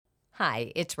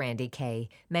Hi, it's Randy Kay.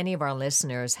 Many of our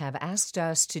listeners have asked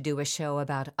us to do a show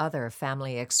about other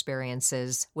family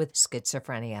experiences with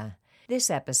schizophrenia.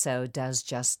 This episode does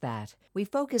just that. We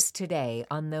focus today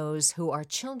on those who are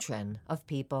children of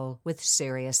people with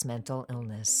serious mental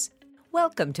illness.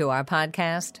 Welcome to our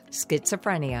podcast,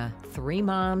 Schizophrenia, Three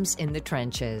Moms in the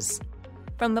Trenches.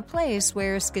 From the place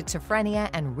where schizophrenia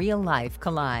and real life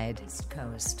collide. East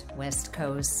Coast, West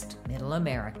Coast, Middle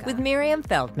America. With Miriam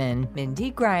Feldman,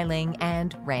 Mindy Greiling,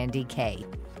 and Randy Kay.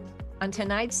 On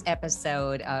tonight's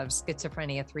episode of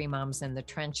Schizophrenia, Three Moms in the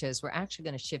Trenches, we're actually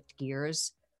going to shift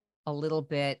gears a little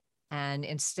bit. And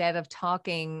instead of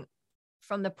talking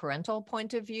from the parental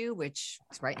point of view, which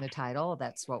is right in the title,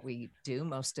 that's what we do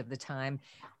most of the time,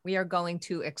 we are going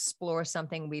to explore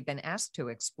something we've been asked to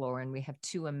explore. And we have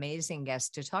two amazing guests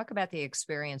to talk about the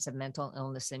experience of mental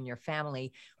illness in your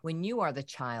family when you are the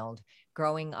child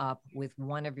growing up with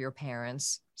one of your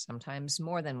parents, sometimes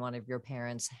more than one of your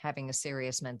parents, having a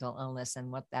serious mental illness and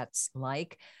what that's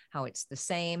like, how it's the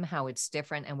same, how it's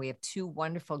different. And we have two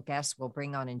wonderful guests we'll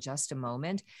bring on in just a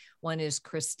moment. One is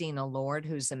Christina Lord,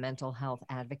 who's a mental health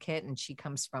advocate, and she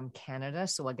comes from Canada,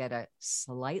 so we'll get a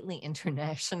slightly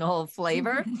international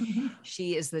flavor.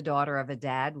 She is the daughter of a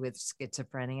dad with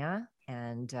schizophrenia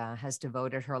and has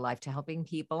devoted her life to helping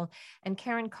people. And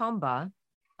Karen Comba,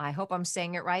 I hope I'm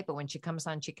saying it right, but when she comes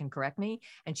on, she can correct me.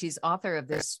 And she's author of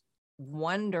this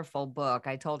wonderful book.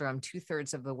 I told her I'm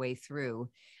 2/3 of the way through.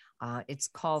 It's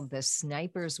called The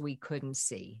Snipers We Couldn't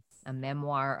See, a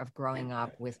memoir of growing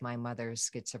up with my mother's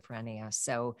schizophrenia.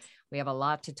 So we have a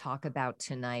lot to talk about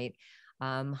tonight.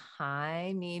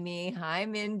 Hi, Mimi. Hi,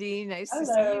 Mindy. Nice to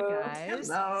see you guys.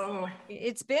 Hello.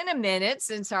 It's been a minute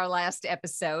since our last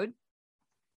episode.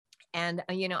 And,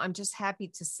 I'm just happy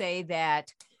to say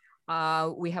that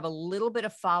we have a little bit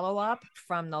of follow-up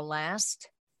from the last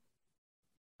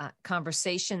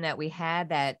conversation that we had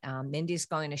that Mindy's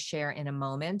going to share in a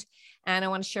moment. And I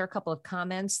want to share a couple of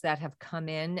comments that have come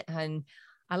in. And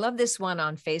I love this one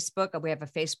on Facebook. We have a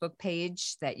Facebook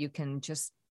page that you can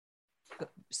just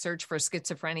search for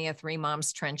Schizophrenia, Three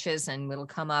Moms Trenches, and it'll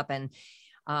come up. And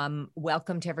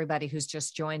welcome to everybody who's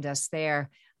just joined us there.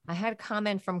 I had a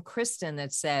comment from Kristen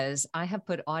that says, I have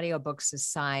put audiobooks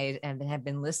aside and have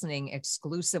been listening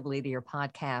exclusively to your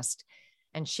podcast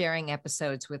and sharing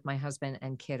episodes with my husband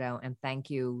and kiddo. And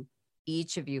thank you,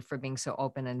 each of you, for being so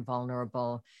open and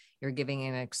vulnerable. You're giving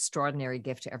an extraordinary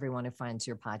gift to everyone who finds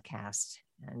your podcast.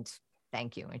 And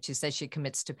thank you. And she says she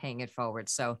commits to paying it forward.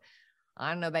 So I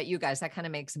don't know about you guys. That kind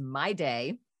of makes my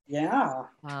day. Yeah.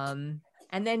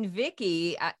 And then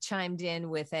Vicky chimed in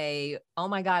with oh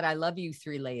my God, I love you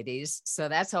three ladies. So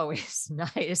that's always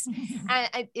nice.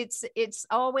 And it's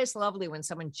always lovely when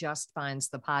someone just finds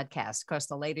the podcast, because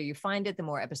the later you find it, the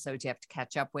more episodes you have to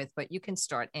catch up with, but you can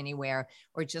start anywhere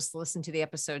or just listen to the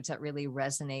episodes that really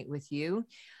resonate with you.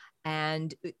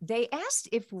 And they asked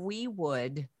if we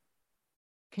would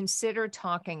consider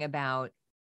talking about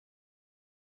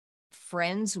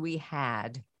friends we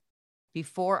had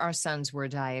before our sons were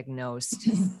diagnosed.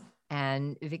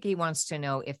 And Vicky wants to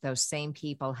know if those same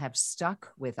people have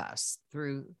stuck with us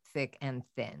through thick and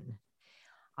thin.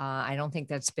 I don't think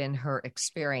that's been her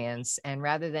experience. And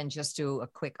rather than just do a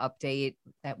quick update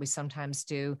that we sometimes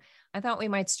do, I thought we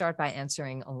might start by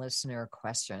answering a listener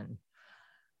question.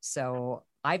 So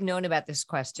I've known about this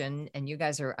question, and you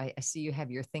guys I see you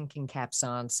have your thinking caps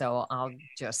on. So I'll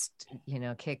just,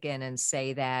 kick in and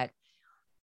say that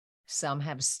some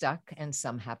have stuck and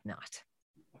some have not.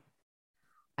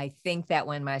 I think that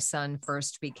when my son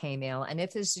first became ill, and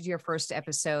if this is your first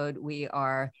episode, we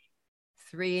are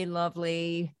three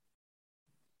lovely,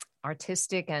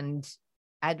 artistic and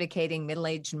advocating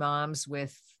middle-aged moms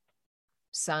with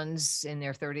sons in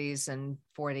their 30s and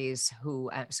 40s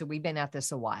so we've been at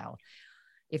this a while.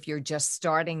 If you're just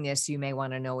starting this, you may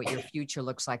want to know what your future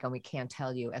looks like, and we can't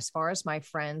tell you. As far as my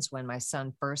friends, when my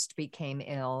son first became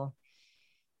ill,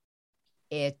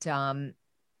 there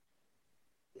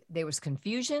was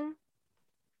confusion,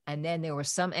 and then there was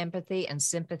some empathy and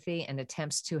sympathy and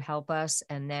attempts to help us.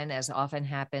 And then, as often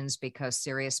happens, because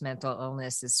serious mental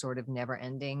illness is sort of never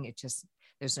ending,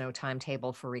 there's no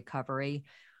timetable for recovery.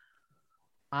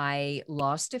 I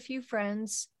lost a few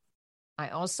friends. I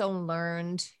also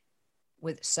learned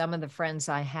with some of the friends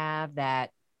I have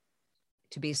that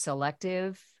to be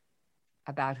selective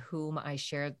about whom I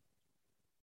shared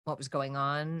what was going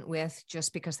on with,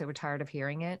 just because they were tired of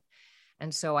hearing it.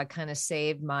 And so I kind of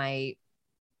saved my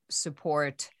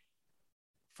support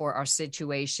for our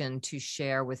situation to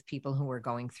share with people who were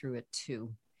going through it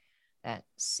too. That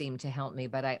seemed to help me.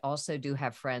 But I also do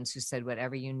have friends who said,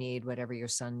 whatever you need, whatever your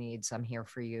son needs, I'm here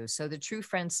for you. So the true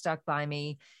friends stuck by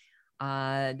me.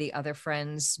 The other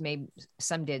friends, maybe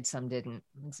some did, some didn't.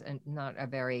 It's not a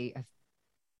very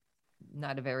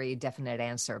definite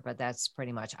answer, but that's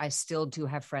pretty much. I still do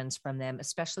have friends from them,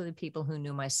 especially the people who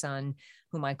knew my son,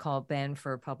 whom I call Ben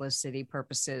for publicity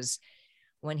purposes,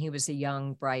 when he was a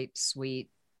young, bright, sweet,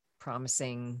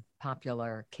 promising,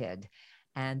 popular kid.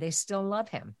 And they still love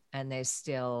him, and they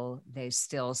still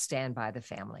stand by the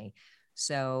family.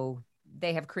 So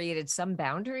they have created some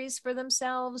boundaries for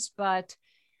themselves, but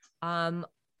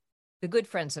the good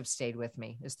friends have stayed with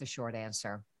me is the short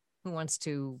answer. Who wants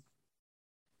to?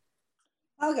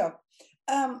 I'll go.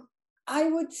 I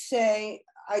would say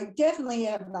I definitely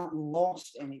have not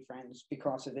lost any friends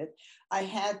because of it. I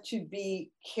had to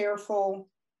be careful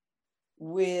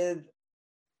with,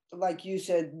 like you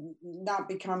said, not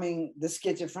becoming the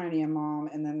schizophrenia mom.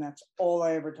 And then that's all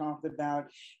I ever talked about.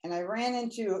 And I ran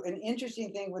into an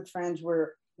interesting thing with friends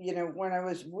where, when I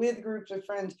was with groups of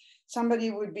friends,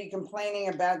 somebody would be complaining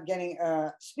about getting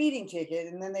a speeding ticket.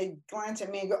 And then they'd glance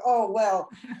at me and go, oh, well,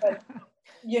 but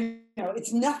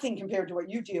it's nothing compared to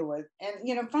what you deal with.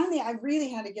 And, finally, I really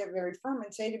had to get very firm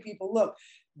and say to people, look,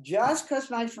 just because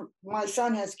my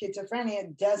son has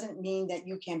schizophrenia doesn't mean that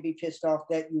you can't be pissed off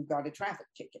that you got a traffic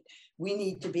ticket. We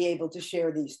need to be able to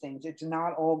share these things. It's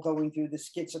not all going through the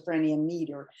schizophrenia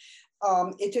meter.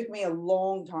 It took me a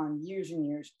long time, years and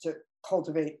years, to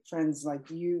cultivate friends like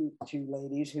you two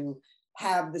ladies who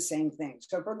have the same thing.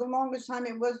 So for the longest time,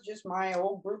 it was just my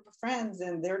old group of friends,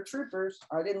 and they're troopers.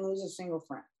 I didn't lose a single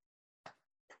friend.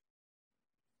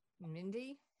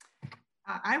 Mindy?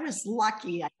 I was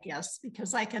lucky, I guess,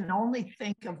 because I can only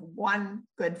think of one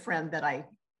good friend that I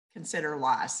consider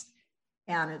lost.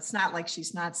 And it's not like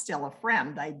she's not still a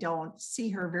friend. I don't see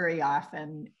her very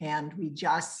often. And we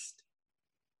just,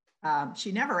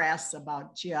 she never asks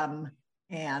about Jim.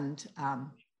 And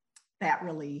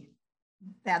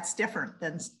that's different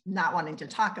than not wanting to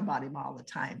talk about him all the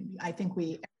time. I think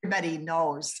everybody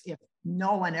knows if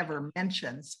no one ever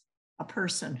mentions a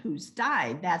person who's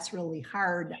died, that's really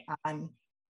hard on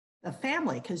the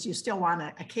family, because you still want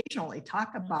to occasionally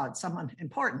talk about someone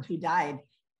important who died.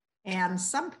 And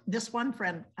this one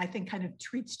friend, I think, kind of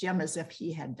treats Jim as if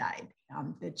he had died.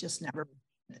 It just never.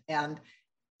 And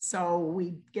so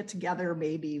we get together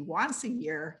maybe once a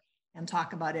year and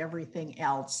talk about everything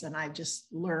else. And I just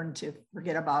learned to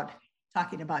forget about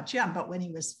talking about Jim. But when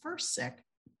he was first sick,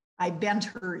 I bent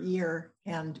her ear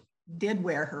and did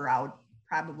wear her out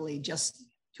probably just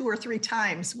 2 or 3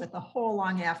 times with a whole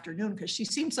long afternoon, because she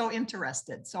seemed so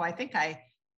interested. So I think I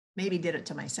maybe did it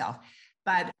to myself.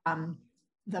 But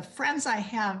the friends I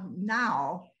have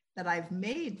now that I've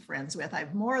made friends with,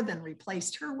 I've more than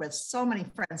replaced her with so many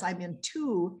friends. I'm in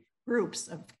 2 groups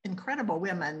of incredible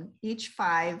women, each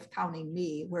 5 counting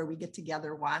me, where we get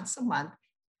together once a month.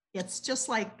 It's just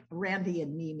like Randy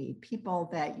and Mimi, people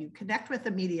that you connect with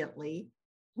immediately.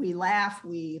 We laugh,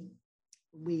 we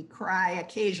cry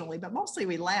occasionally, but mostly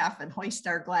we laugh and hoist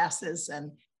our glasses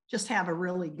and just have a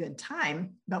really good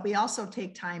time. But we also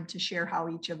take time to share how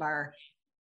each of our,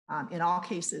 in all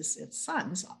cases, it's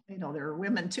sons, there are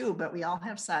women too, but we all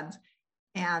have sons,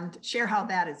 and share how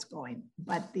that is going.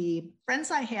 But the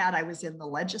friends I had, I was in the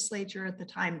legislature at the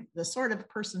time. The sort of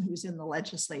person who's in the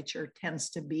legislature tends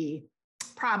to be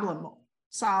problem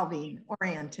solving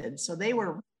oriented. So they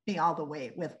were me all the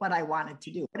way with what I wanted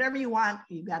to do. Whatever you want,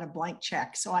 you got a blank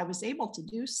check. So I was able to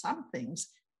do some things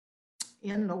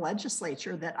in the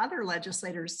legislature that other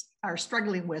legislators are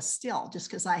struggling with still, just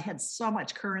because I had so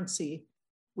much currency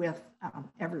with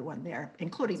everyone there,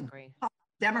 including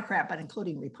Democrat, but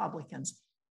including Republicans.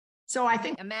 So I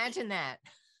think. Imagine that.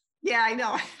 Yeah, I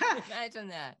know. Imagine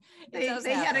that. They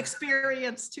had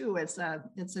experience too. It's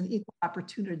an equal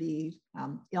opportunity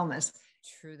illness.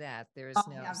 True that. There's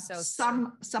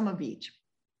some of each.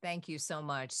 Thank you so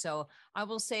much. So I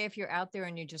will say, if you're out there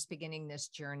and you're just beginning this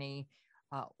journey,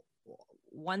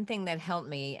 one thing that helped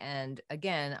me, and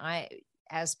again,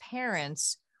 as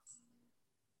parents,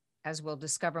 as we'll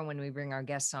discover when we bring our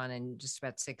guests on in just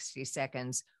about 60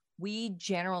 seconds, we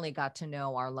generally got to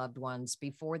know our loved ones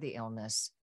before the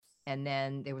illness. And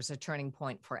then there was a turning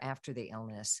point for after the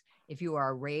illness. If you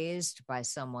are raised by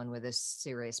someone with a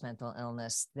serious mental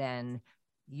illness, then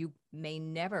you may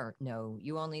never know.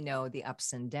 You only know the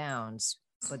ups and downs,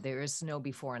 but there is no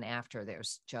before and after.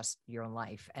 There's just your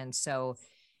life. And so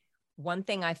one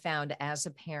thing I found as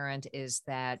a parent is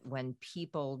that when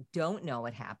people don't know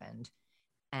what happened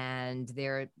and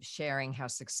they're sharing how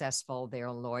successful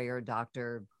their lawyer,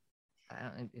 doctor,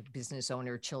 business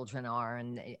owner children are,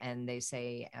 and they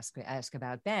say, ask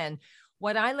about Ben.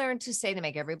 What I learned to say to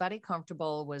make everybody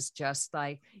comfortable was just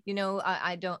like,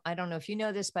 I don't know if you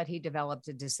know this, but he developed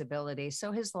a disability.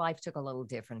 So his life took a little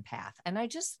different path. And I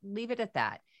just leave it at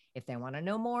that. If they want to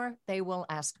know more, they will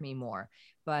ask me more.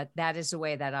 But that is a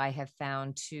way that I have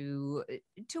found to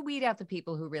weed out the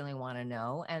people who really want to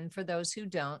know. And for those who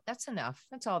don't, that's enough.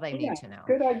 That's all they need to know.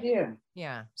 Good idea.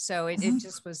 Yeah. So it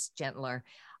just was gentler.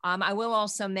 I will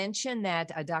also mention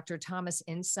that Dr. Thomas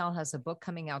Insel has a book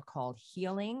coming out called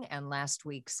Healing, and last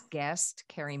week's guest,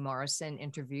 Carrie Morrison,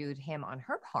 interviewed him on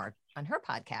her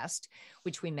podcast,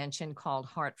 which we mentioned, called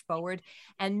Heart Forward.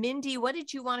 And Mindy, what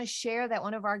did you want to share that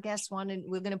one of our guests wanted?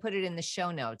 We're going to put it in the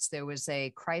show notes. There was a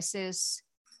crisis.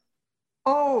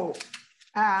 Oh,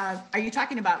 are you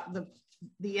talking about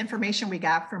the information we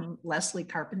got from Leslie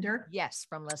Carpenter? Yes,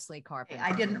 from Leslie Carpenter.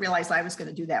 I didn't realize I was going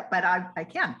to do that, but I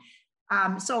can.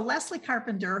 So Leslie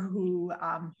Carpenter, who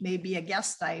may be a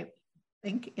guest, I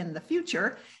think, in the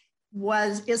future,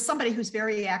 is somebody who's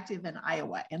very active in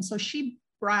Iowa. And so she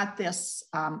brought this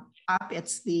up.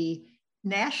 It's the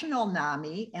National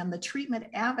NAMI and the Treatment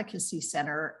Advocacy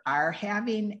Center are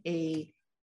having a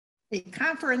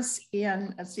conference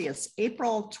in, it's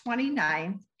April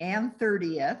 29th and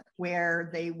 30th, where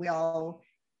they will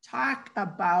talk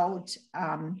about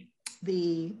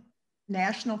the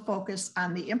national focus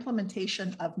on the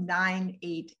implementation of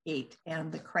 988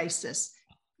 and the crisis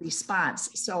response.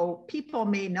 So people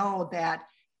may know that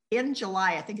in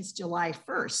July, I think it's July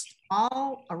 1st,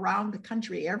 all around the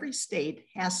country, every state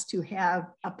has to have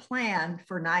a plan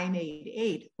for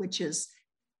 988, which is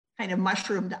kind of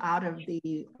mushroomed out of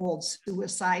the old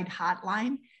suicide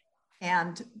hotline.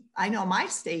 And I know my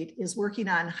state is working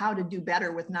on how to do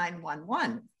better with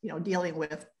 911, dealing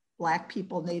with Black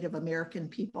people, Native American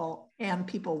people, and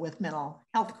people with mental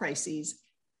health crises.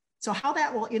 So how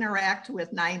that will interact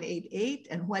with 988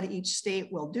 and what each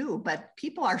state will do, but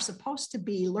people are supposed to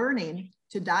be learning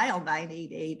to dial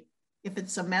 988 if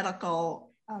it's a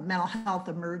mental health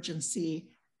emergency,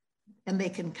 and they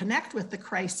can connect with the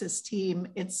crisis team.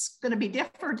 It's going to be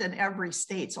different in every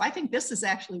state. So I think this is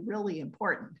actually really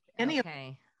important.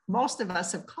 Most of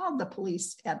us have called the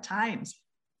police at times.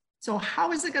 So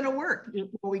how is it going to work?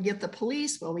 Will we get the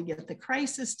police? Will we get the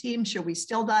crisis team? Should we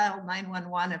still dial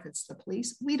 911 if it's the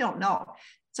police? We don't know.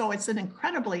 So it's an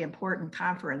incredibly important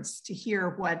conference to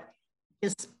hear what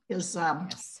is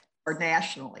or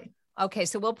nationally. Okay,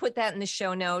 so we'll put that in the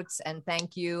show notes, and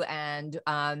thank you. And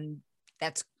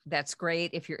that's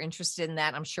great. If you're interested in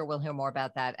that, I'm sure we'll hear more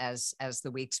about that as the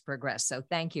weeks progress. So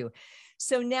thank you.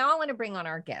 So now I want to bring on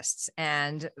our guests.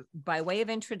 And by way of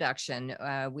introduction,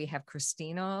 we have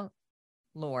Christina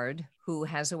Lord, who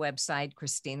has a website,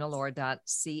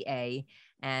 christinalord.ca.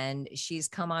 And she's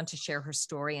come on to share her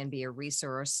story and be a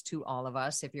resource to all of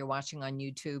us. If you're watching on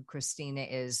YouTube, Christina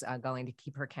is going to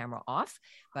keep her camera off,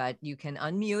 but you can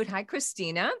unmute. Hi,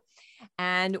 Christina.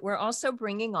 And we're also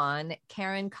bringing on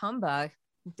Karen Kamba.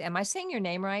 Am I saying your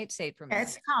name right? Say it for me.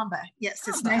 It's Kamba. Yes,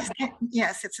 it's nice.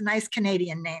 Yes, it's a nice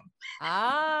Canadian name.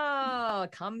 Oh,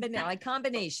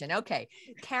 combination. Okay.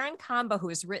 Karen Kamba, who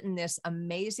has written this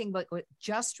amazing book,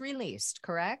 just released,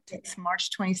 correct? It's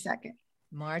March 22nd.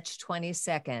 March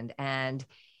 22nd. And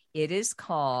it is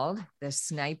called The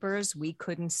Snipers We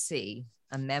Couldn't See,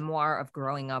 a memoir of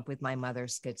growing up with my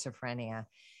mother's schizophrenia.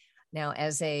 Now,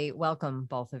 welcome,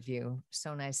 both of you.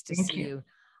 So nice to see you.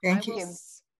 Thank you.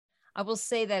 I will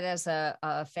say that as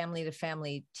a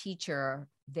family-to-family teacher,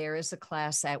 there is a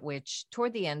class at which,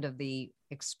 toward the end of the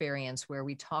experience, where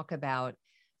we talk about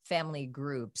family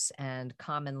groups and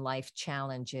common life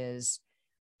challenges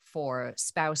for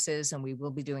spouses, and we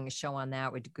will be doing a show on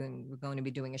that. We're going to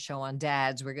be doing a show on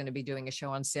dads. We're going to be doing a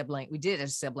show on sibling. We did a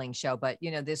sibling show, but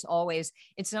it's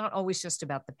not always just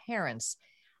about the parents.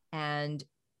 And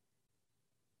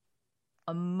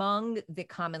among the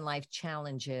common life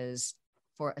challenges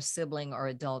for a sibling or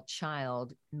adult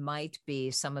child might be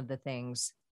some of the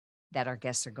things that our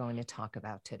guests are going to talk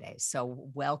about today. So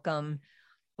welcome,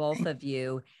 both of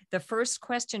you. The first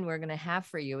question we're going to have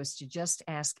for you is to just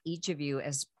ask each of you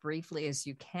as briefly as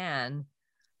you can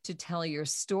to tell your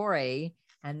story,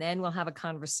 and then we'll have a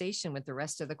conversation with the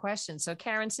rest of the questions. So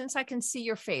Karen, since I can see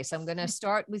your face, I'm going to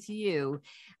start with you,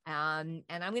 and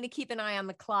I'm going to keep an eye on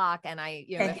the clock. And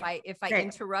if I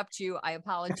interrupt you, I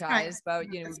apologize. But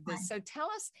so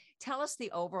tell us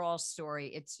the overall story.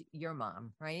 It's your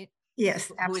mom, right?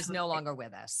 Yes, absolutely. Who is no longer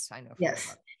with us. I know.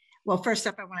 Yes. Well, first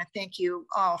up, I want to thank you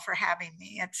all for having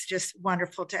me. It's just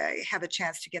wonderful to have a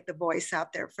chance to get the voice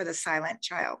out there for the silent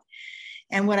child.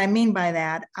 And what I mean by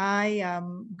that, I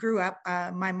grew up,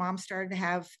 my mom started to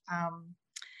have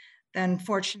the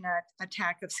unfortunate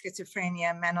attack of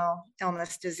schizophrenia, mental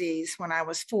illness disease, when I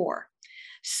was 4.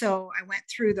 So I went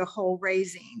through the whole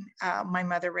raising. My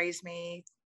mother raised me,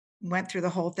 went through the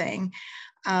whole thing.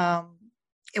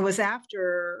 It was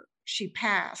after she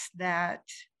passed that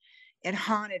it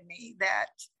haunted me that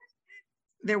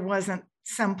there wasn't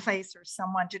some place or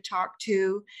someone to talk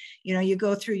to. You know, you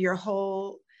go through your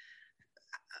whole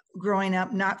growing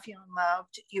up not feeling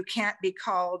loved. You can't be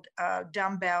called a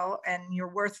dumbbell and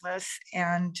you're worthless,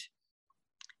 and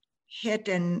hit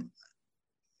and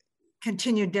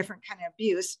continue different kind of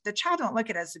abuse. The child don't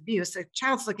look at it as abuse. The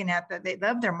child's looking at that they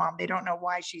love their mom. They don't know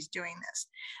why she's doing this,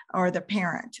 or the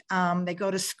parent. They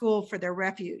go to school for their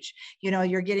refuge. You know,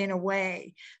 you're getting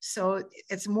away. So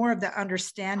it's more of the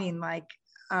understanding, like,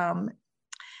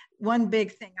 one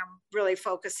big thing I'm really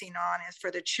focusing on is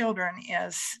for the children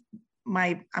is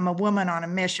I'm a woman on a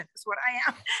mission is what I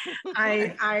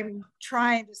am. I'm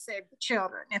trying to save the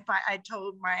children. If I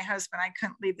told my husband I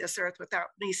couldn't leave this earth without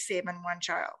at least saving one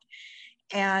child.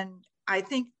 And I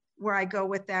think where I go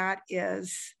with that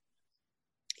is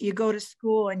you go to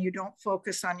school and you don't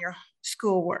focus on your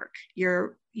schoolwork.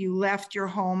 You left your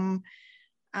home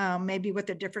maybe with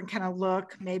a different kind of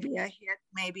look, maybe a hit,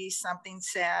 maybe something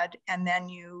said, and then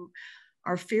you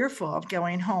are fearful of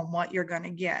going home, what you're going to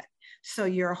get. So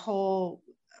your whole,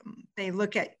 they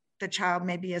look at the child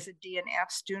maybe as a D and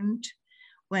F student,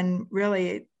 when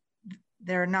really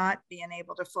they're not being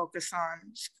able to focus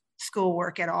on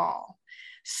schoolwork at all.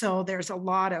 So there's a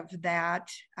lot of that,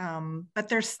 but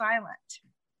they're silent.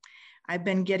 I've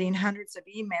been getting hundreds of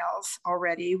emails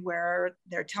already where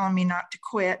they're telling me not to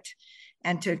quit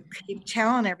and to keep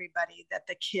telling everybody that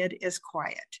the kid is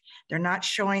quiet. They're not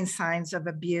showing signs of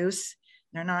abuse.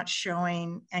 They're not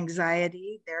showing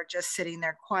anxiety. They're just sitting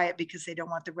there quiet because they don't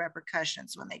want the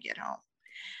repercussions when they get home.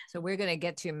 So we're going to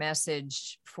get to your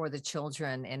message for the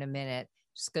children in a minute.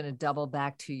 Just going to double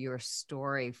back to your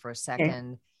story for a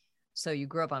second. Okay. So you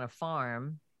grew up on a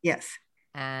farm. Yes.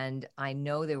 And I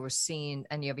know they were seeing,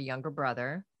 and you have a younger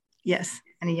brother. Yes.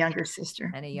 And a younger sister.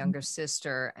 And a younger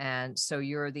sister. And so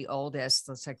you're the oldest.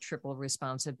 That's like triple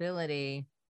responsibility.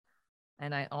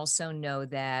 And I also know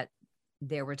that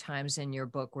there were times in your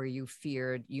book where you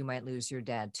feared you might lose your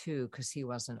dad too, because he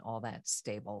wasn't all that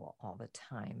stable all the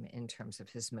time in terms of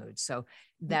his mood. So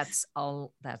that's a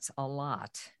lot. It's a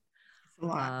lot.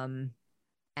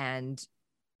 And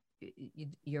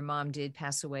your mom did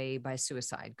pass away by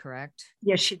suicide, correct?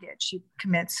 Yes, she did. She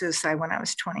committed suicide when I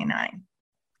was 29.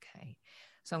 Okay.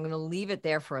 So I'm going to leave it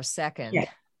there for a second. Yeah.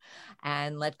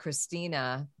 And let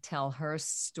Christina tell her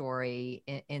story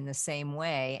in the same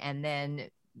way. And then,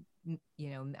 you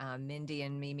know, Mindy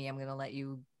and Mimi, I'm going to let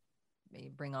you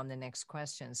bring on the next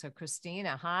question. So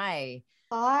Christina, hi.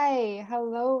 Hi.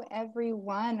 Hello,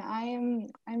 everyone.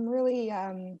 I'm really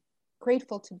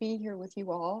grateful to be here with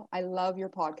you all. I love your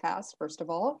podcast, first of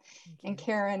all. And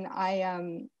Karen,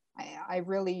 I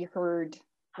really heard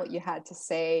what you had to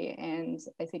say. And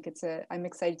I think I'm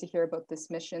excited to hear about this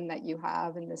mission that you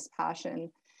have and this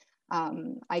passion.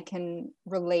 I can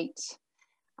relate.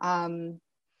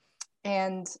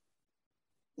 And,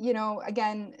 you know,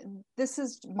 again, this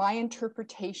is my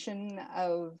interpretation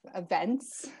of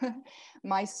events,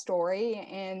 my story.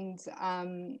 And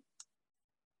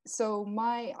so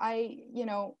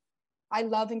I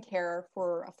love and care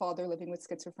for a father living with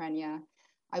schizophrenia.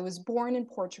 I was born in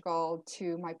Portugal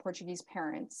to my Portuguese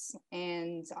parents,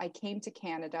 and I came to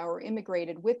Canada or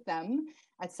immigrated with them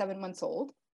at 7 months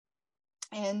old.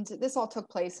 And this all took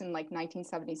place in like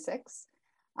 1976.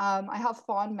 I have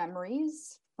fond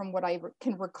memories from what I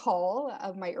can recall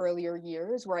of my earlier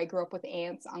years, where I grew up with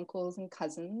aunts, uncles, and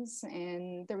cousins.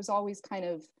 And there was always kind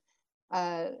of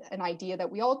an idea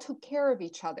that we all took care of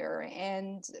each other.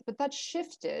 But that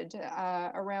shifted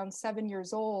around 7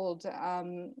 years old.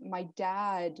 My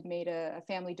dad made a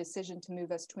family decision to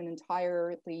move us to an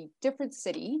entirely different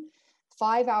city,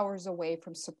 5 hours away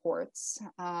from supports,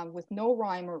 with no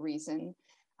rhyme or reason.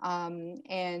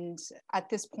 And at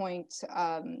this point,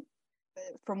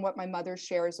 from what my mother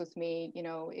shares with me, you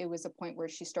know, it was a point where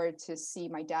she started to see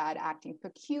my dad acting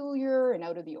peculiar and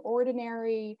out of the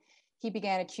ordinary. He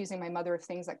began accusing my mother of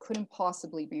things that couldn't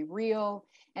possibly be real.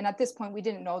 And at this point, we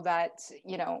didn't know that,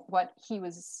 you know, what he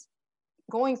was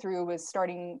going through was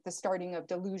the starting of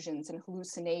delusions and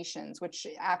hallucinations, which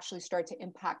actually started to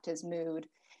impact his mood.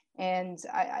 And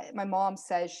my mom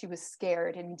says she was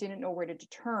scared and didn't know where to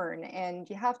turn. And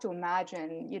you have to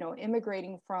imagine, you know,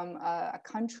 immigrating from a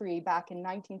country back in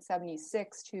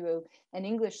 1976 to an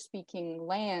English-speaking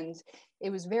land,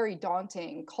 it was very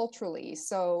daunting culturally.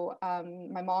 So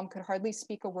my mom could hardly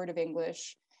speak a word of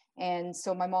English. And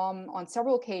so my mom on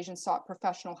several occasions sought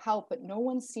professional help, but no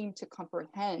one seemed to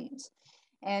comprehend.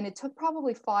 And it took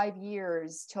probably 5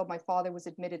 years till my father was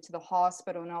admitted to the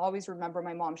hospital. And I always remember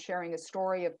my mom sharing a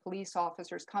story of police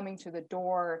officers coming to the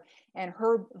door and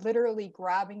her literally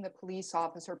grabbing the police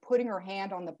officer, putting her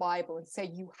hand on the Bible and say,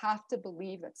 "You have to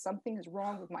believe that something is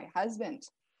wrong with my husband."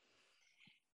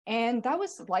 And that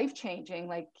was life-changing,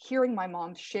 like hearing my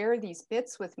mom share these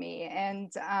bits with me.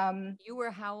 And you were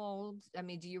how old? I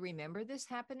mean, do you remember this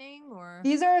happening, or?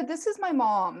 this is my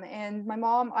mom. And my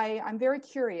mom, I'm very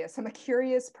curious. I'm a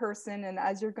curious person. And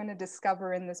as you're going to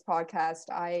discover in this podcast,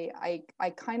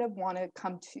 I kind of want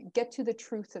to get to the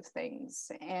truth of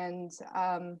things. And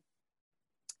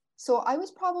so I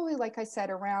was probably, like I said,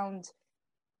 around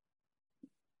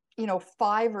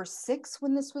 5 or 6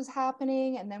 when this was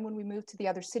happening. And then when we moved to the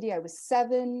other city, I was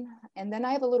 7. And then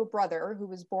I have a little brother who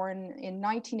was born in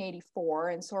 1984.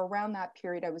 And so around that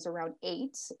period, I was around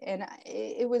 8. And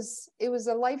it was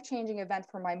a life-changing event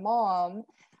for my mom,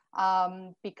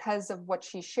 because of what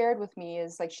she shared with me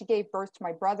is like, she gave birth to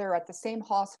my brother at the same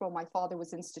hospital my father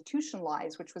was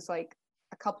institutionalized, which was like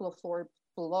a couple of floors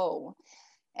below.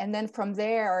 And then from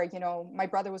there, my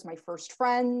brother was my first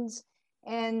friend.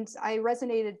 And I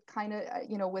resonated kind of,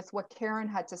 with what Karen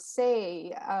had to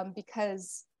say,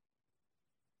 because,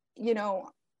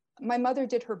 my mother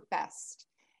did her best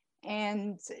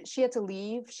and she had to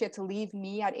leave. She had to leave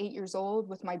me at 8 years old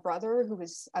with my brother, who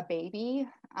was a baby.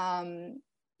 And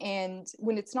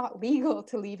when it's not legal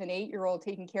to leave an 8-year-old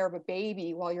taking care of a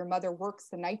baby while your mother works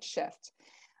the night shift.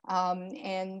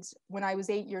 And when I was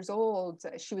 8 years old,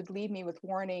 she would leave me with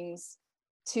warnings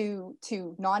to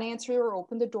not answer or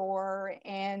open the door.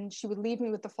 And she would leave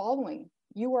me with the following: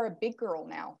 "You are a big girl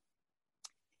now."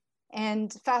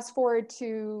 And fast forward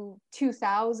to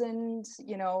 2000,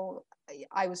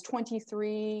 I was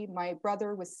 23, my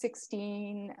brother was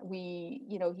 16.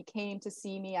 He came to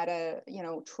see me at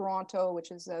Toronto, which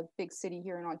is a big city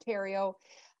here in Ontario,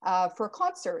 for a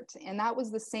concert. And that was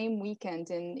the same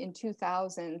weekend in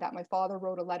 2000 that my father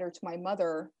wrote a letter to my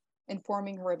mother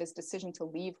informing her of his decision to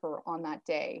leave her on that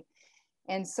day.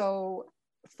 And so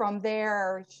from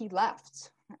there, he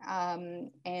left,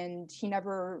 and he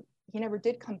never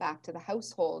did come back to the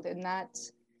household. And that,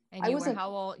 and you were how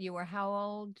old? You were how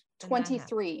old?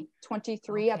 23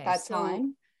 okay, at that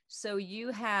time. So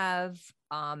you have,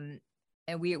 and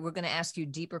we're going to ask you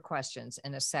deeper questions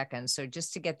in a second. So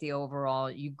just to get the overall,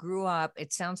 you grew up,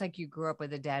 it sounds like you grew up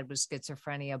with a dad with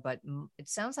schizophrenia, but it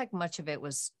sounds like much of it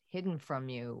was hidden from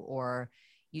you, or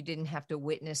you didn't have to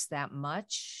witness that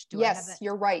much. Yes,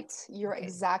 you're right. You're okay.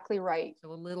 Exactly right.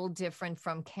 So a little different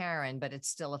from Karen, but it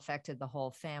still affected the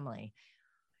whole family.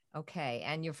 Okay.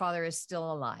 And your father is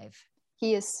still alive?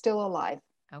 He is still alive.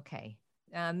 Okay.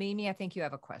 Mimi, I think you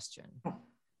have a question.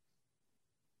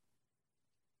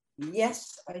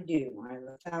 Yes, I do. I have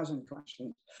 1,000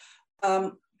 questions.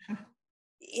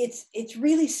 It's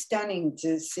really stunning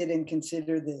to sit and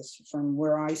consider this from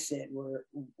where I sit, where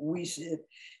we sit,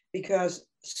 because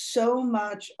so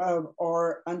much of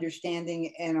our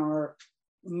understanding and our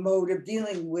mode of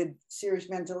dealing with serious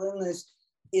mental illness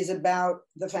is about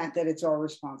the fact that it's our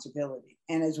responsibility.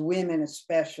 And as women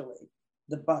especially,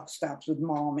 the buck stops with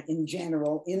mom in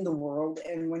general in the world.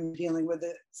 And when you're dealing with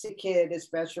a sick kid,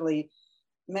 especially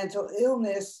mental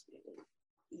illness,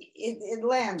 it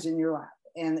lands in your lap.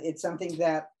 And it's something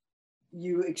that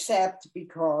you accept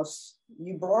because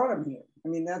you brought him here. I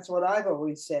mean, that's what I've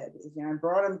always said. Is, I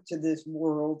brought him to this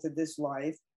world, to this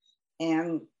life,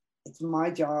 and it's my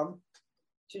job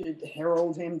to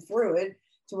herald him through it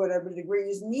to whatever degree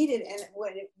is needed. And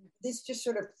this just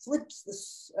sort of flips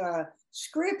the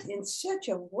script in such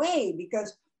a way,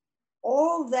 because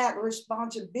all that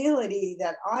responsibility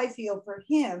that I feel for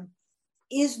him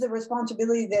is the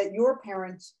responsibility that your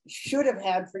parents should have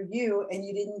had for you and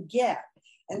you didn't get.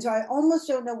 And so I almost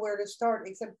don't know where to start,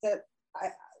 except that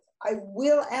I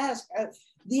will ask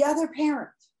the other parent,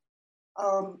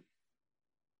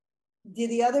 did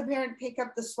the other parent pick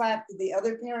up the slack? Did the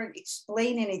other parent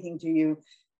explain anything to you?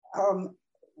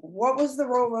 What was the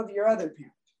role of your other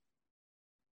parent?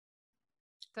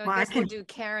 So I guess we'll do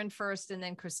Karen first, and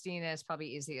then Christina is probably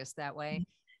easiest that way.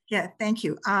 Yeah, thank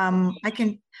you. I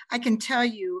can tell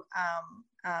you,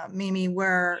 Mimi,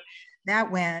 where that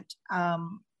went.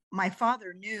 My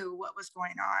father knew what was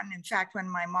going on. In fact, when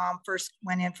my mom first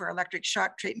went in for electric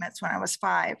shock treatments when I was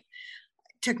 5,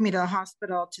 took me to the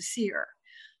hospital to see her.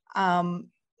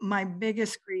 My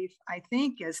biggest grief, I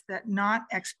think, is that not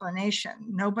explanation.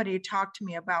 Nobody talked to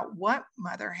me about what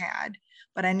mother had,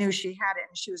 but I knew she had it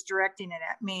and she was directing it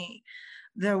at me.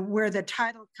 Where the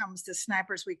title comes, The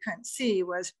Snipers We Couldn't See,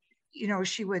 was,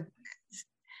 she would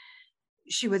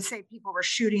she would say people were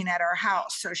shooting at our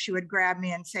house. So she would grab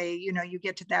me and say, you know, you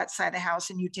get to that side of the house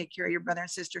and you take care of your brother and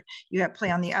sister. You have to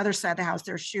play on the other side of the house.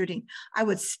 They're shooting. I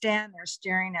would stand there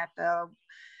staring at the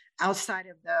outside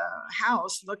of the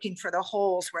house, looking for the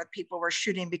holes where people were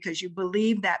shooting, because you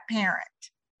believe that parent.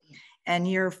 And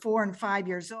you're 4 and 5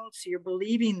 years old. So you're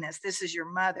believing this. This is your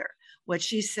mother. What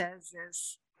she says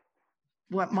is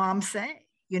what moms say,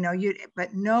 you know,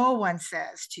 but no one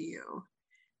says to you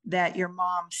that your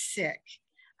mom's sick.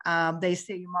 They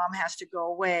say your mom has to go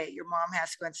away. Your mom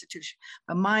has to go institution.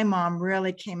 But my mom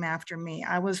really came after me.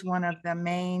 I was one of the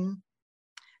main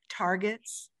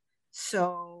targets.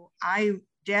 So I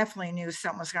definitely knew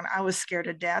something was going to, I was scared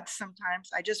to death sometimes.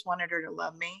 I just wanted her to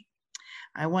love me.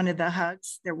 I wanted the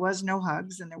hugs. There was no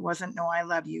hugs and there wasn't no I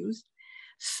love yous.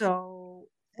 So.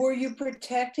 Were you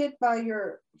protected by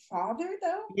your father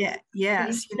though? Yeah,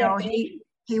 yes. You know, he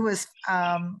was,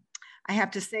 I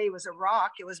have to say, it was a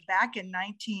rock. It was back in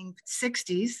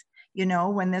 1960s, you know,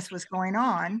 when this was going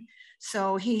on.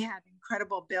 So he had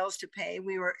incredible bills to pay.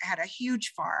 We had a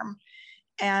huge farm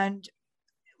and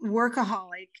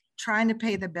workaholic, trying to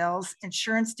pay the bills.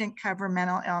 Insurance didn't cover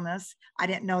mental illness. I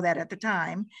didn't know that at the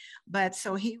time. But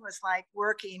so he was like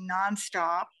working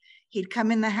nonstop. He'd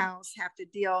come in the house, have to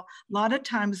deal. A lot of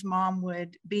times mom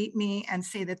would beat me and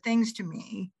say the things to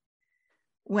me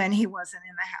when he wasn't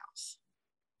in the house.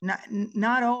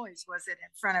 Not always was it in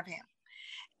front of him.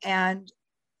 And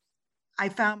I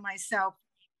found myself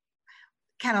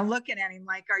kind of looking at him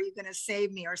like, are you going to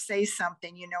save me or say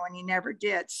something, you know, and he never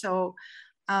did. So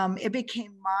it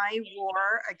became my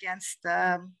war against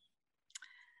the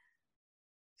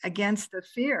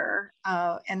fear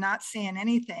and not saying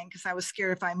anything, because I was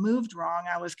scared if I moved wrong,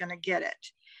 I was going to get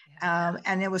it. Yeah.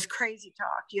 And it was crazy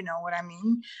talk, you know what I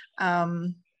mean?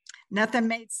 Nothing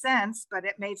made sense, but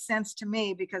it made sense to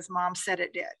me because mom said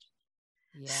it did.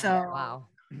 Yeah, so, wow.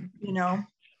 You know.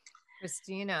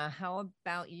 Christina, how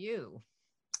about you?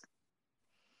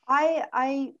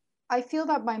 I feel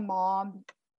that my mom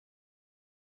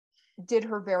did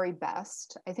her very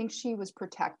best. I think she was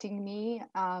protecting me.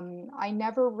 I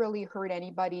never really heard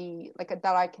anybody like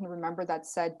that I can remember that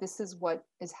said, this is what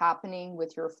is happening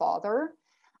with your father.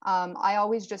 I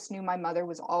always just knew my mother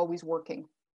was always working,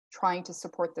 trying to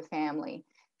support the family.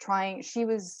 She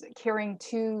was carrying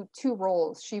two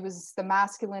roles. She was the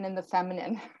masculine and the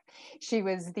feminine. She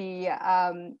was the,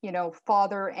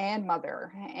 father and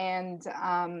mother. And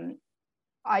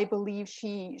I believe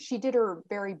she did her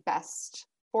very best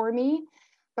for me,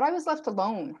 but I was left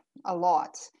alone a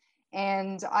lot.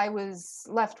 And I was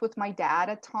left with my dad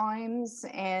at times.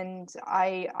 And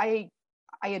I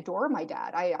adore my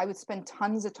dad. I would spend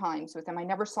tons of times with him. I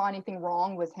never saw anything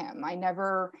wrong with him.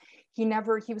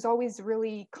 He was always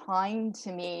really kind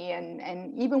to me.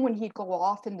 And even when he'd go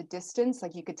off in the distance,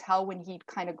 like you could tell when he'd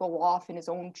kind of go off in his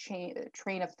own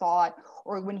train of thought,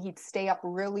 or when he'd stay up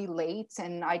really late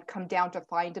and I'd come down to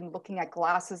find him looking at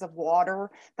glasses of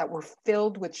water that were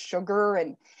filled with sugar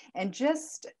and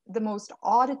just the most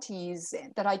oddities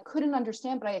that I couldn't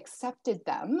understand, but I accepted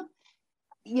them.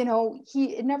 You know,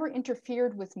 it never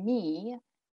interfered with me,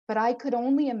 but I could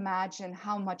only imagine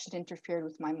how much it interfered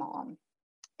with my mom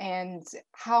and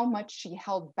how much she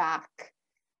held back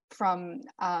from,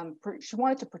 she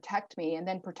wanted to protect me and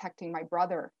then protecting my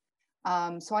brother.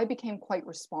 So I became quite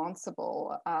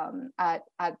responsible at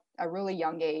a really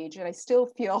young age. And I still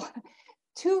feel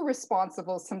too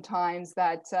responsible sometimes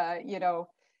that,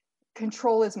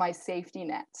 control is my safety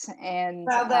net. And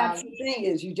well, that's the thing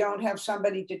is you don't have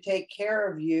somebody to take care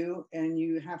of you and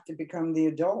you have to become the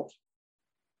adult.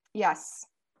 Yes.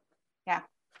 Yeah.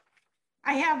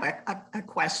 I have a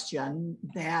question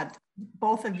that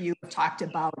both of you talked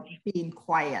about being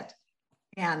quiet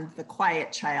and the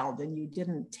quiet child, and you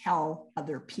didn't tell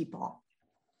other people.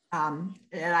 And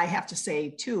I have to say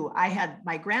too,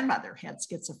 my grandmother had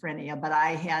schizophrenia, but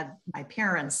I had my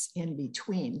parents in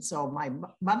between. So my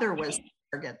mother was the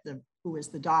target, who was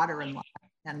the daughter-in-law,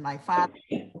 and my father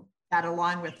got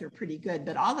along with her pretty good.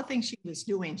 But all the things she was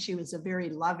doing, she was a very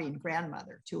loving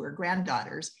grandmother to her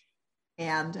granddaughters.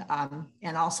 And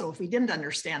also if we didn't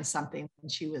understand something,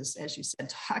 and she was, as you said,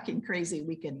 talking crazy,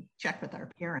 we could check with our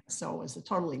parents. So it was a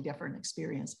totally different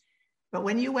experience. But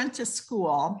when you went to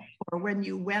school, or when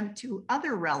you went to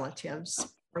other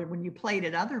relatives, or when you played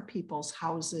at other people's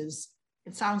houses,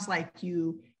 it sounds like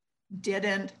you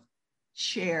didn't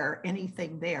share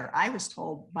anything there. I was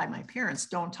told by my parents,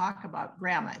 don't talk about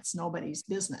grandma. It's nobody's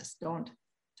business. Don't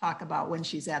talk about when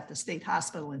she's at the state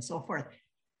hospital and so forth.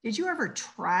 Did you ever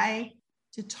try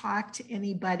to talk to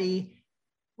anybody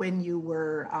when you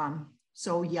were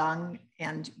so young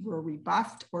and were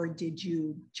rebuffed, or did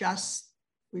you just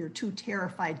we were too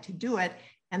terrified to do it.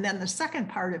 And then the second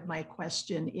part of my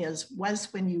question was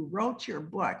when you wrote your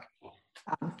book,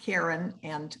 Karen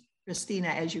and Christina,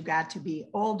 as you got to be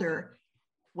older,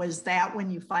 was that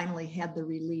when you finally had the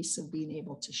release of being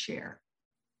able to share?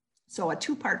 So a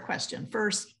two-part question.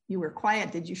 First, you were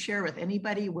quiet. Did you share with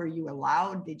anybody? Were you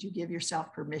allowed? Did you give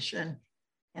yourself permission?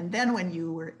 And then when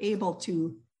you were able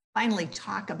to finally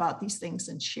talk about these things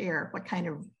and share, what kind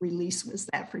of release was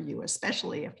that for you,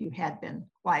 especially if you had been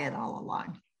quiet all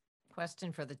along?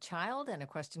 Question for the child and a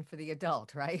question for the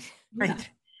adult, right? Right.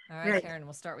 All right, Right. Karen,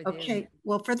 we'll start with you. Okay.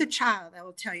 Well, for the child, I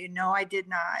will tell you, no, I did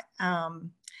not.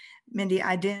 Mindy,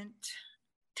 I didn't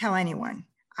tell anyone.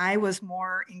 I was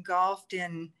more engulfed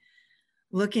in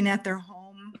looking at their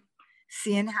home,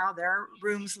 seeing how their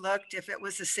rooms looked, if it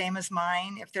was the same as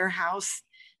mine, if their house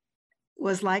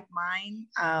was like mine.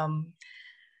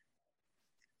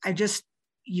 I just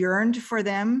yearned for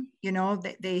them. You know,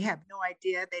 they have no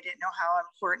idea. They didn't know how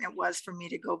important it was for me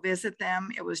to go visit them.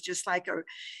 It was just like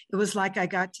it was like I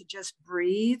got to just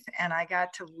breathe and I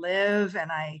got to live,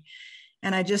 and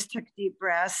I just took deep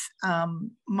breaths.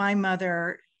 My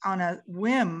mother, on a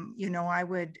whim, you know, I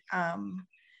would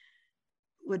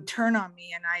turn on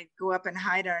me and I'd go up and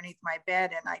hide underneath my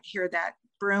bed, and I'd hear that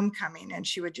broom coming, and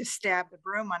she would just stab the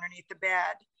broom underneath the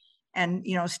bed and,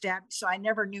 you know, stab. So I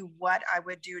never knew what I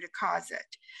would do to cause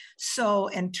it. So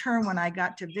in turn, when I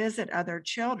got to visit other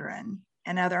children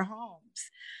and other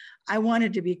homes, I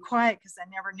wanted to be quiet because I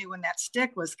never knew when that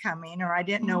stick was coming, or I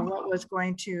didn't know what was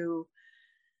going to,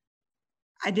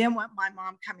 I didn't want my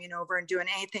mom coming over and doing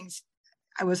anything.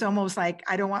 I was almost like,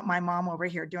 I don't want my mom over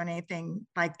here doing anything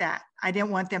like that. I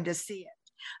didn't want them to see it.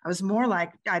 I was more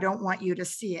like, I don't want you to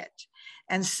see it.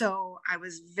 And so I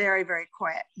was very, very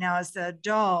quiet. Now, as an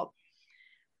adult,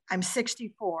 I'm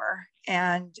 64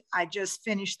 and I just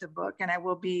finished the book, and I've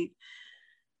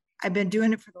been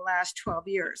doing it for the last 12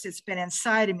 years. It's been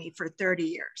inside of me for 30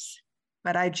 years,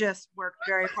 but I just worked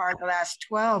very hard the last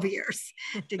 12 years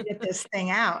to get this thing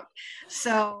out.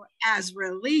 So as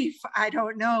relief, I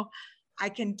don't know. I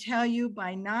can tell you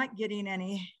by not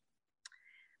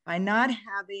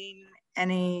having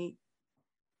any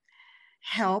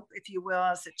help, if you will,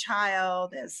 as a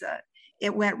child,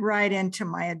 it went right into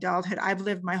my adulthood. I've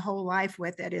lived my whole life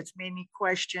with it. It's made me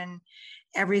question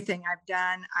everything I've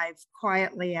done. I've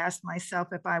quietly asked myself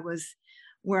if I was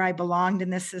where I belonged in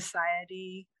this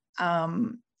society.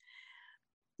 Now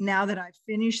that I've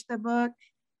finished the book,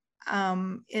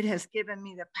 it has given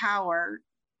me the power.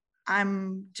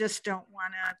 Just don't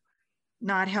want to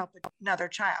not help another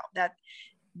child.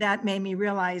 That made me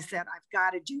realize that I've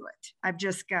got to do it. I've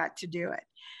just got to do it.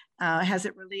 Has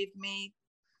it relieved me?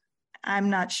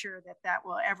 I'm not sure that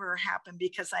will ever happen,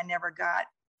 because I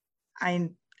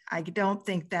don't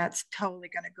think that's totally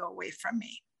going to go away from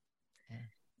me.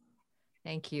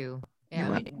 Thank you.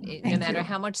 Yeah, no matter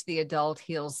how much the adult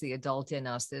heals the adult in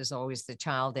us, there's always the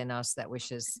child in us that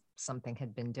wishes something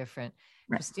had been different.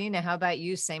 Right. Christina, how about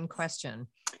you? Same question.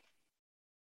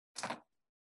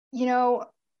 You know,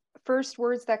 first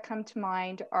words that come to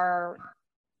mind are,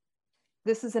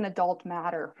 this is an adult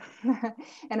matter.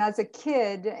 And as a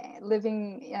kid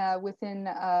living within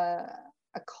a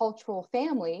cultural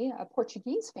family, a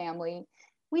Portuguese family,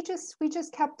 we just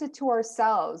kept it to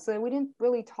ourselves. We didn't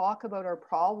really talk about our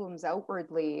problems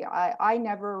outwardly.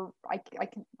 I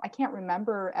can't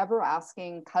remember ever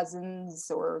asking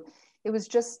cousins, or it was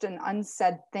just an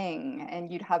unsaid thing.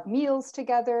 And you'd have meals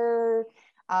together.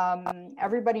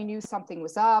 Everybody knew something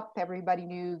was up. Everybody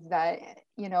knew that,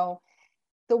 you know.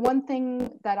 The one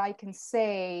thing that I can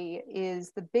say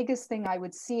is the biggest thing I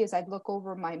would see is I'd look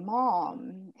over my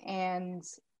mom, and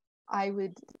I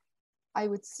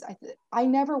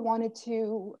never wanted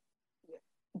to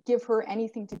give her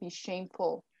anything to be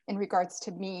shameful in regards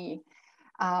to me.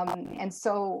 And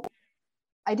so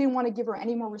I didn't want to give her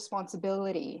any more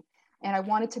responsibility, and I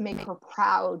wanted to make her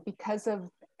proud because of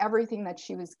everything that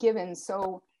she was given.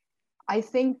 So I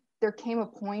think there came a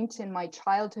point in my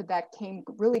childhood that came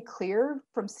really clear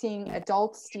from seeing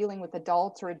adults dealing with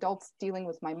adults, or adults dealing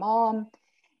with my mom.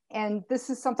 And this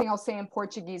is something I'll say in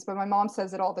Portuguese, but my mom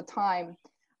says it all the time,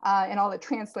 and I'll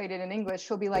translate it in English.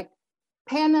 She'll be like,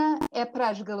 pena é para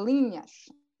as galinhas.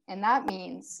 And that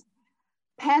means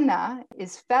pena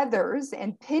is feathers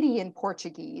and pity in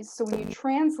Portuguese. So when you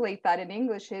translate that in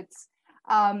English, it's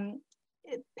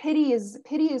pity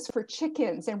is for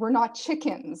chickens, and we're not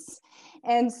chickens.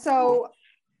 And so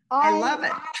I love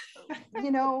it.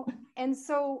 You know, and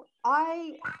so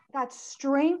that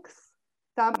strength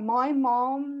that my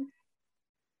mom,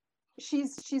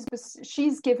 she's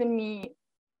given me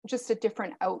just a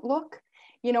different outlook.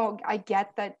 You know, I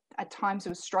get that at times it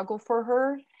was struggle for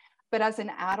her, but as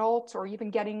an adult, or even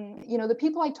getting, you know, the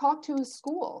people I talked to in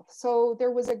school. So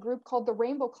there was a group called the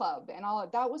Rainbow Club, and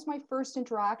that was my first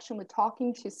interaction with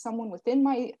talking to someone within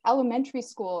my elementary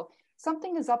school.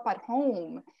 Something is up at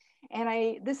home.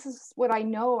 And this is what I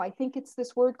know. I think it's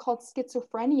this word called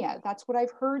schizophrenia. That's what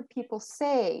I've heard people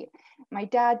say. My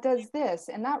dad does this.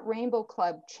 And that Rainbow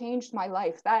Club changed my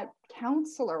life. That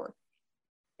counselor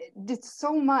did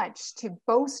so much to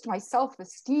boost my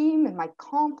self-esteem and my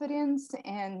confidence,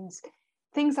 and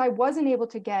things I wasn't able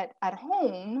to get at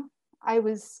home, I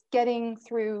was getting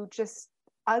through just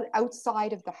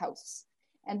outside of the house.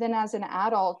 And then as an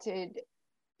adult,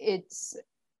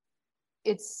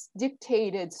 it's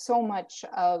dictated so much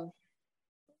of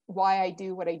why I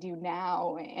do what I do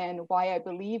now and why I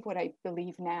believe what I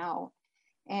believe now.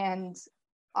 And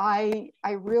I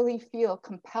really feel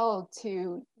compelled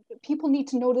to, people need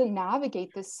to know to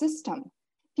navigate this system.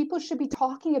 People should be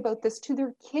talking about this to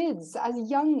their kids as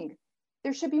young.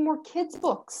 There should be more kids'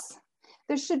 books.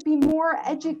 There should be more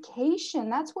education.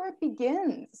 That's where it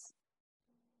begins.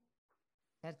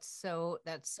 That's so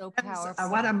powerful.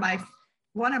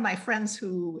 One of my friends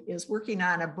who is working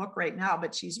on a book right now,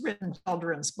 but she's written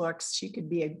children's books. She could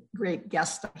be a great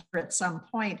guest here at some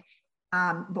point.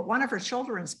 But one of her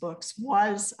children's books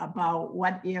was about,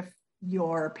 what if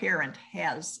your parent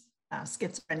has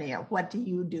schizophrenia? What do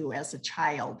you do as a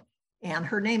child? And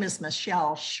her name is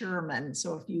Michelle Sherman.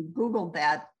 So if you Googled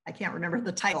that, I can't remember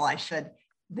the title,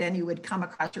 then you would come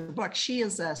across her book. She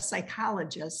is a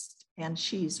psychologist, and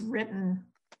she's written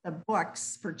the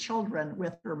books for children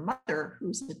with her mother,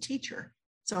 who's a teacher.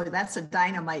 So that's a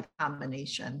dynamite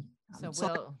combination.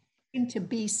 So to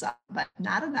be some, but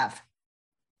not enough.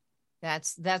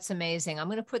 That's amazing. I'm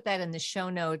going to put that in the show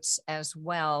notes as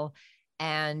well.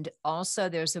 And also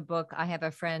there's a book. I have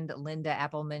a friend, Linda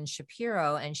Appelman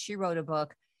Shapiro, and she wrote a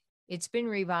book. It's been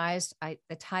revised.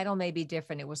 The title may be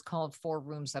different. It was called 4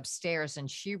 Rooms Upstairs. And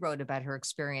she wrote about her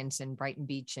experience in Brighton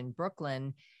Beach in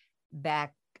Brooklyn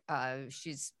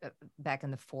she's back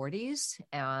in the 40s.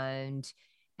 And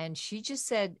she just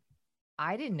said,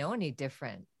 I didn't know any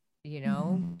different. You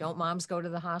know, don't moms go to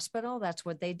the hospital? That's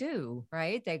what they do,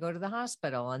 right? They go to the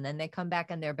hospital and then they come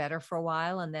back and they're better for a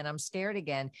while. And then I'm scared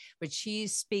again. But she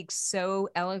speaks so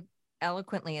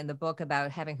eloquently in the book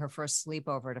about having her first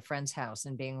sleepover at a friend's house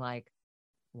and being like,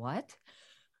 what?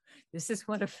 This is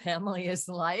what a family is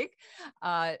like.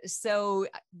 So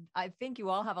I think you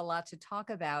all have a lot to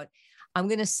talk about. I'm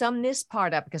going to sum this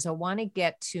part up because I want to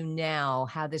get to now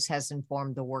how this has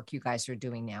informed the work you guys are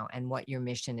doing now and what your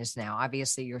mission is now.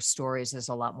 Obviously, your stories, there's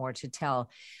a lot more to tell.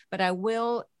 But I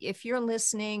will, if you're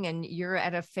listening and you're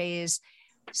at a phase,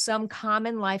 some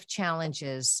common life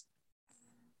challenges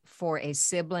for a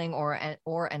sibling or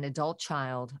an adult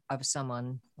child of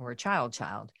someone, or a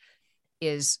child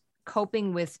is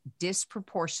coping with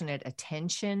disproportionate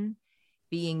attention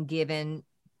being given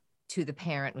to the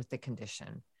parent with the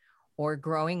condition, or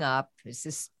growing up. This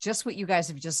is just what you guys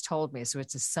have just told me. So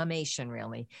it's a summation,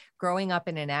 really. Growing up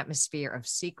in an atmosphere of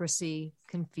secrecy,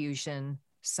 confusion,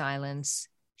 silence,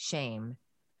 shame,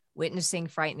 witnessing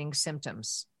frightening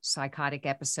symptoms, psychotic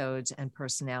episodes, and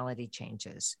personality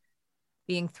changes,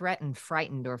 being threatened,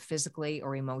 frightened, or physically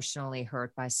or emotionally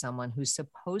hurt by someone who's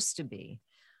supposed to be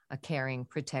a caring,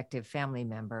 protective family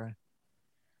member,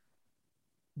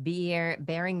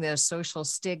 bearing the social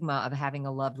stigma of having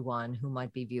a loved one who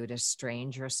might be viewed as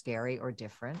strange or scary or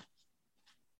different,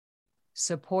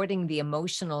 supporting the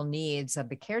emotional needs of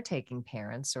the caretaking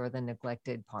parents or the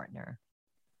neglected partner.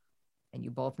 And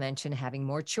you both mentioned having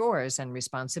more chores and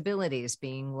responsibilities,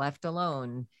 being left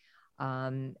alone,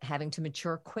 having to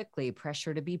mature quickly,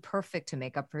 pressure to be perfect to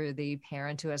make up for the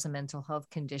parent who has a mental health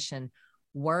condition,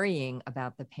 worrying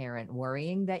about the parent,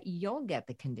 worrying that you'll get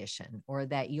the condition or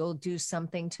that you'll do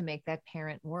something to make that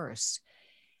parent worse,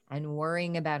 and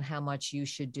worrying about how much you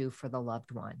should do for the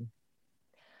loved one.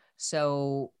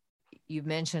 So you've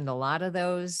mentioned a lot of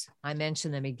those. I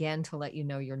mentioned them again to let you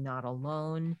know you're not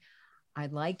alone.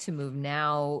 I'd like to move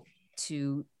now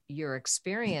to your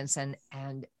experience and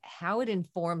how it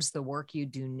informs the work you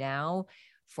do now.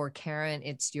 For Karen,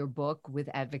 it's your book with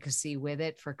advocacy with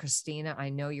it. For Christina, I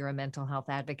know you're a mental health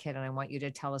advocate, and I want you to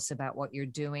tell us about what you're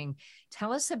doing.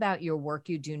 Tell us about your work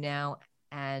you do now.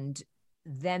 And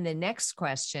then the next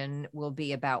question will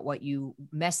be about what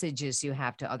messages you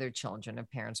have to other children of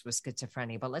parents with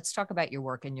schizophrenia. But let's talk about your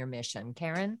work and your mission.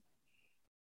 Karen?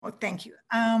 Well, thank you.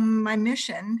 My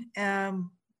mission,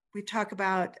 we talk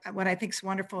about what I think is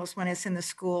wonderful is when it's in the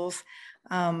schools.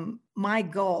 My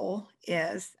goal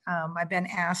is I've been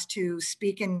asked to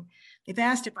speak they've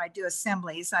asked if I do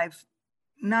assemblies. I've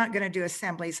not going to do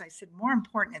assemblies. I said, more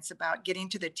important, it's about getting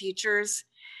to the teachers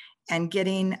and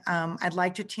getting, I'd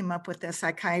like to team up with a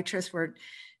psychiatrist. We're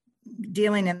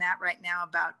dealing in that right now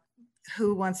about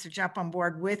who wants to jump on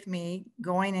board with me,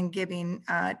 going and giving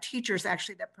teachers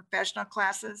actually the professional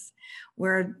classes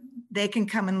where they can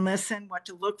come and listen what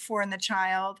to look for in the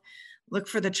child, look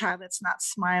for the child that's not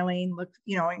smiling, look,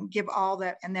 and give all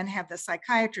that, and then have the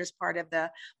psychiatrist part of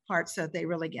the part so that they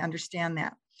really understand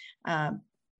that.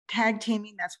 Tag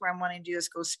teaming, that's where I'm wanting to do, is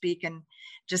go speak and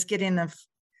just get in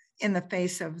the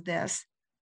face of this.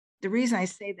 The reason I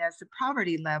say that is the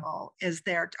poverty level is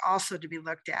there also to be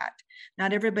looked at.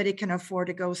 Not everybody can afford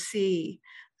to go see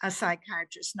a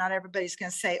psychiatrist. Not everybody's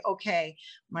going to say, okay,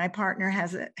 my partner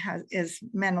is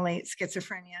mentally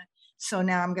schizophrenia, so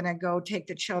now I'm going to go take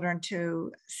the children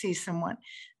to see someone.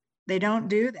 They don't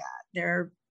do that.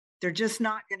 They're just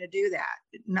not going to do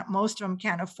that. Most of them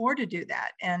can't afford to do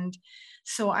that. And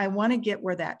so I want to get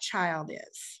where that child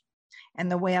is. And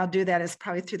the way I'll do that is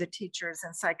probably through the teachers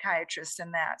and psychiatrists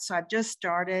and that. So I've just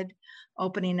started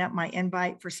opening up my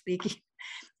invite for speaking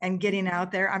and getting out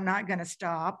there. I'm not going to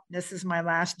stop. This is my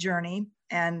last journey,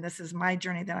 and this is my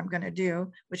journey that I'm going to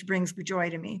do, which brings joy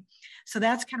to me. So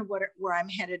that's kind of where I'm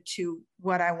headed to,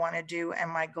 what I want to do.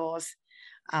 And my goal is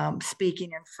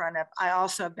speaking in front of. I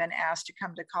also have been asked to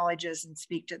come to colleges and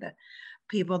speak to the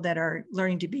people that are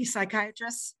learning to be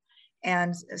psychiatrists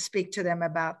and speak to them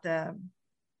about the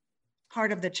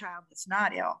part of the child that's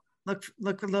not ill.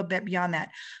 Look a little bit beyond that.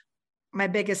 My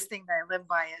biggest thing that I live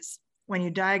by is when you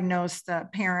diagnose the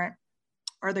parent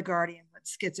or the guardian with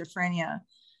schizophrenia,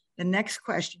 the next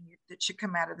question that should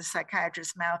come out of the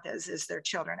psychiatrist's mouth is their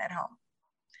children at home?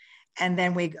 And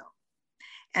then we go.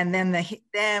 And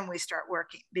then we start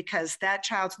working, because that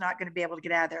child's not going to be able to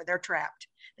get out of there. They're trapped.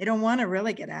 They don't want to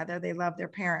really get out of there. They love their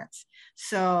parents.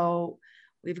 So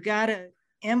we've got to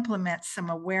implement some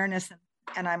awareness,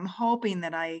 and I'm hoping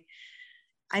that I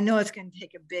know it's going to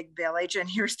take a big village, and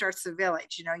here starts the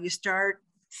village. You start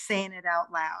saying it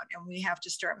out loud, and we have to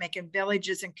start making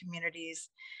villages and communities,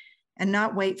 and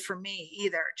not wait for me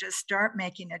either. Just start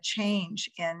making a change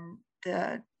in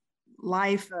the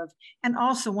life of. And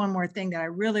also one more thing that I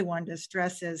really wanted to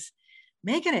stress is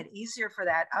making it easier for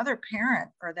that other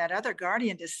parent or that other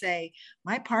guardian to say,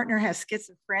 my partner has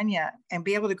schizophrenia, and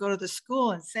be able to go to the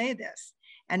school and say this,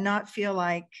 and not feel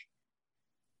like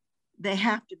they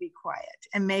have to be quiet.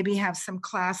 And maybe have some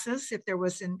classes. If there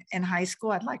was in high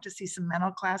school, I'd like to see some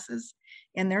mental classes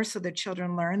in there so the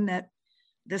children learn that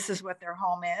this is what their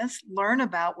home is, learn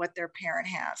about what their parent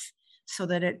has, so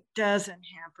that it doesn't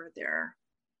hamper their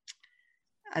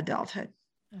adulthood.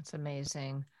 That's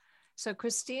amazing. So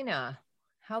Christina,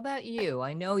 how about you?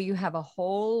 I know you have a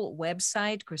whole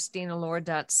website,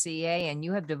 christinalord.ca, and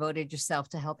you have devoted yourself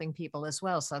to helping people as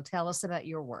well. So tell us about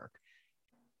your work.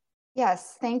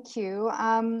 Yes, thank you.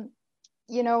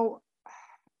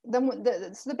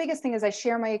 The biggest thing is I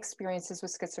share my experiences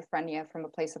with schizophrenia from the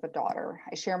place of a daughter.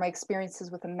 I share my experiences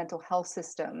with the mental health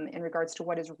system in regards to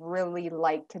what it's really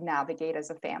like to navigate as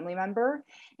a family member.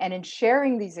 And in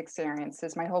sharing these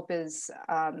experiences, my hope is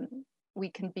we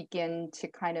can begin to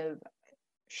kind of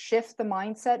shift the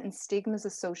mindset and stigmas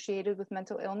associated with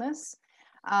mental illness.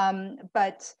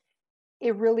 But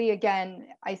it really, again,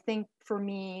 I think for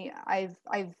me,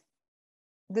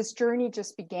 this journey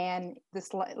just began,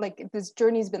 this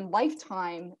journey's been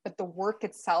lifetime, but the work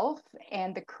itself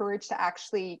and the courage to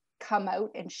actually come out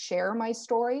and share my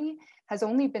story has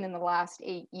only been in the last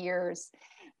 8 years.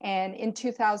 And in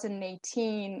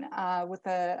 2018, with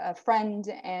a friend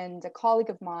and a colleague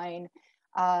of mine,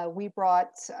 we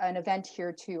brought an event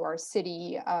here to our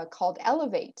city called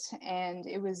Elevate. And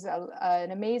it was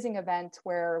an amazing event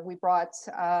where we brought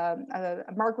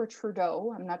Margaret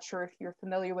Trudeau. I'm not sure if you're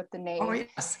familiar with the name. Oh,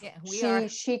 yes. Yeah, we are.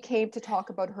 She came to talk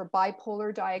about her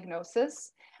bipolar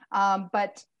diagnosis.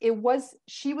 But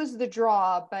she was the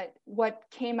draw, but what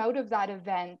came out of that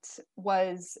event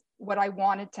was what I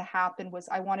wanted to happen was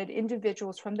I wanted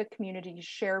individuals from the community to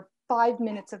share 5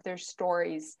 minutes of their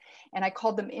stories, and I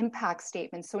called them impact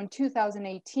statements. So in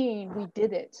 2018, we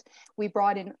did it. We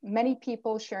brought in many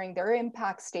people sharing their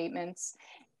impact statements,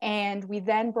 and we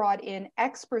then brought in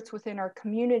experts within our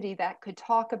community that could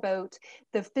talk about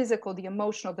the physical, the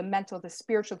emotional, the mental, the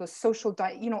spiritual, the social,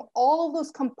 all of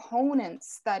those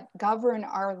components that govern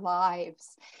our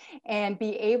lives, and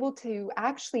be able to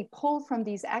actually pull from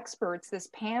these experts this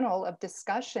panel of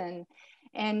discussion.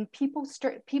 And people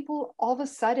all of a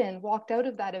sudden walked out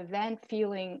of that event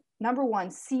feeling, number one,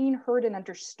 seen, heard, and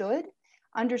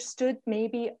understood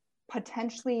maybe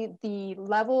potentially the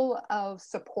level of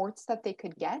supports that they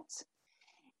could get,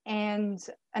 and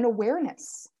an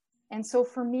awareness. And so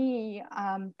for me,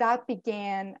 that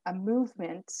began a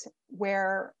movement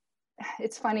where,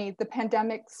 it's funny, the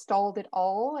pandemic stalled it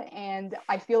all. And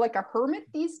I feel like a hermit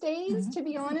these days, to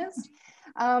be honest.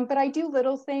 But I do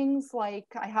little things like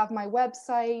I have my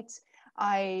website.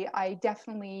 I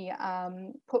definitely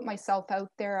put myself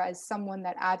out there as someone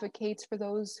that advocates for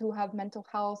those who have mental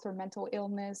health or mental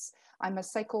illness. I'm a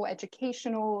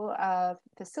psychoeducational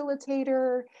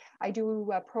facilitator. I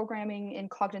do programming in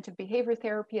cognitive behavior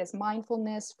therapy as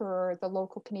mindfulness for the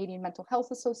local Canadian Mental Health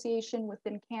Association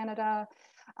within Canada.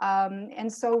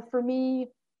 And so for me,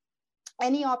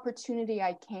 any opportunity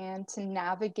I can to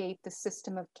navigate the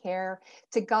system of care,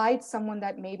 to guide someone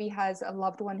that maybe has a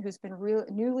loved one who's been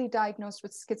newly diagnosed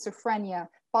with schizophrenia,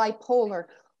 bipolar,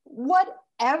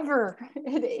 whatever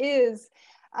it is,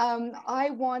 I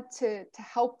want to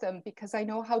help them, because I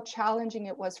know how challenging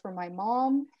it was for my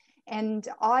mom. And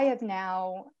I have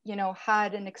now,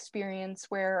 had an experience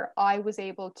where I was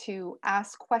able to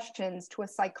ask questions to a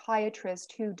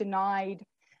psychiatrist who denied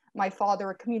my father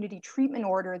a community treatment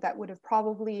order that would have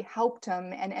probably helped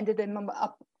him, and ended him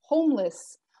up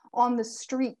homeless on the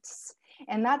streets.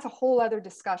 And that's a whole other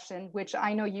discussion, which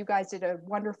I know you guys did a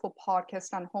wonderful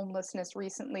podcast on homelessness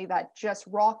recently that just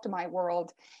rocked my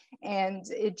world. And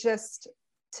it just,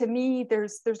 to me,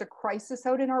 there's a crisis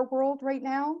out in our world right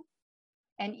now,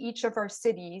 and each of our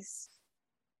cities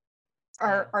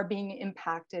are being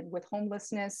impacted with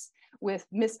homelessness, with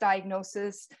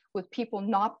misdiagnosis, with people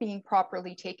not being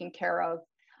properly taken care of.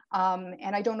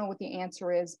 And I don't know what the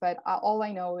answer is, but all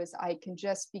I know is I can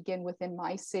just begin within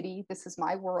my city. This is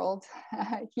my world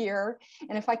here.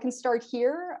 And if I can start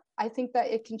here, I think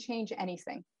that it can change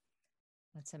anything.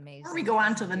 That's amazing. Before we go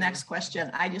on to the next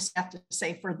question, I just have to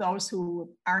say, for those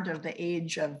who aren't of the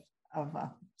age of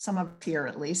some of here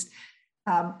at least,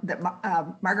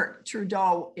 that Margaret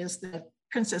Trudeau is the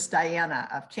Princess Diana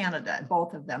of Canada.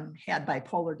 Both of them had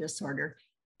bipolar disorder.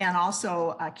 And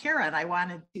also, Karen, I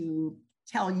wanted to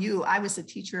tell you, I was a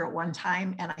teacher at one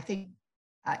time, and I think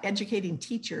educating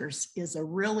teachers is a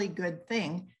really good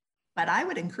thing, but I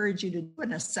would encourage you to do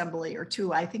an assembly or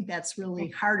two. I think that's really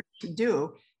hard to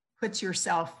do. Puts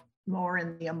yourself more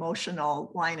in the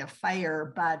emotional line of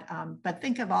fire, but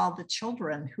think of all the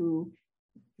children who,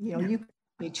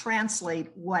 they translate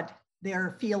what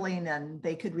they're feeling, and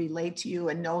they could relate to you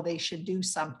and know they should do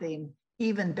something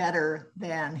even better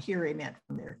than hearing it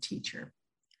from their teacher.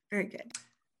 Very good.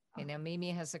 Okay, now Mimi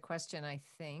has a question, I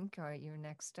think. All right, you're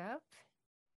next up.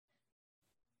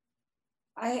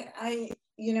 I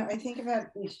think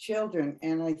about these children,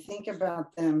 and I think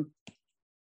about them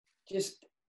just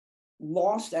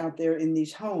lost out there in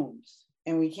these homes,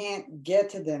 and we can't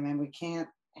get to them, and we can't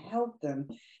help them.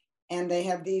 And they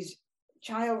have these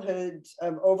childhoods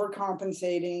of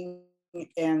overcompensating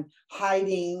and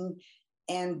hiding,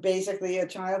 and basically a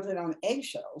childhood on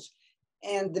eggshells,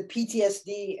 and the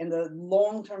PTSD and the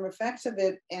long-term effects of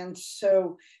it. And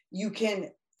so you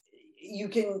can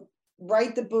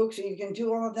write the books, or you can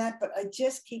do all of that, but I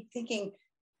just keep thinking,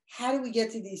 how do we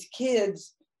get to these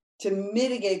kids to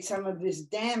mitigate some of this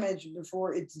damage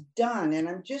before it's done? And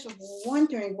I'm just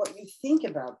wondering what you think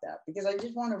about that, because I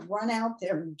just want to run out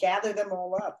there and gather them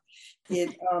all up.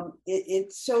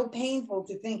 It's so painful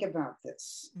to think about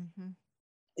this. Mm-hmm.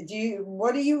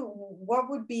 What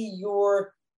would be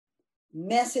your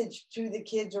message to the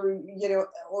kids, or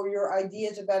your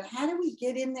ideas about how do we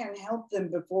get in there and help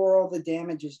them before all the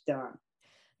damage is done?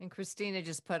 And Christina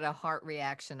just put a heart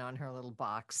reaction on her little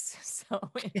box.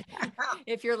 So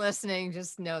if you're listening,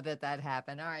 just know that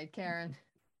happened. All right, Karen.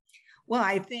 Well,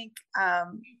 I think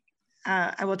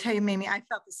I will tell you, Mimi, I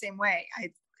felt the same way.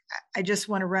 I just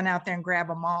want to run out there and grab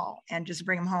them all and just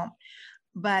bring them home.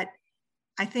 But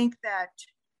I think that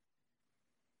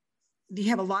you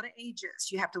have a lot of ages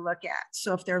you have to look at.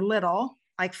 So if they're little,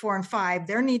 like 4 and 5,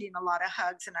 they're needing a lot of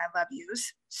hugs and I love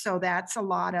yous. So that's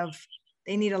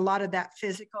they need a lot of that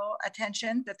physical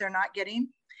attention that they're not getting.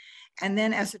 And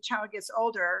then as the child gets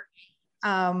older,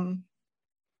 then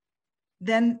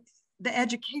the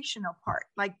educational part,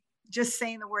 like just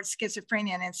saying the word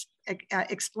schizophrenia and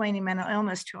explaining mental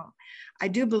illness to them. I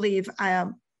do believe,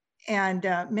 and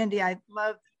Mindy, I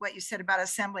love what you said about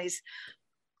assemblies.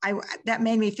 That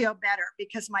made me feel better,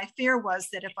 because my fear was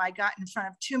that if I got in front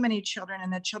of too many children,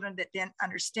 and the children that didn't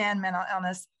understand mental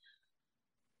illness,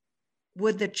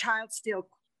 would the child still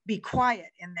be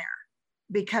quiet in there?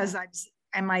 Because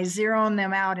am I zeroing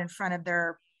them out in front of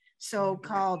their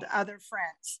so-called other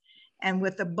friends? And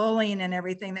with the bullying and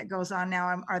everything that goes on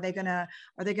now, are they gonna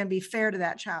be fair to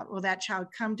that child? Will that child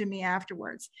come to me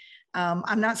afterwards?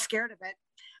 I'm not scared of it.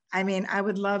 I mean, I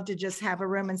would love to just have a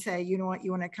room and say, you know what,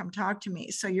 you want to come talk to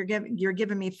me. So you're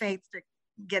giving me faith to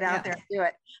get out there and do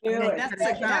it.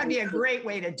 That would be a great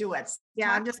way to do it.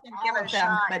 Yeah, I'm just going to give it a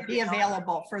shot, but be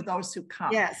available for those who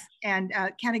come. Yes, and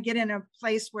kind of get in a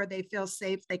place where they feel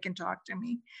safe, they can talk to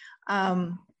me.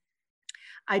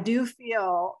 I do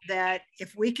feel that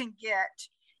if we can get,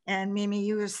 and Mimi,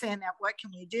 you were saying that, what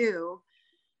can we do?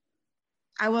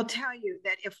 I will tell you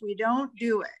that if we don't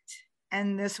do it,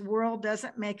 and this world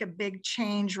doesn't make a big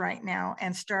change right now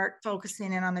and start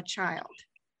focusing in on the child,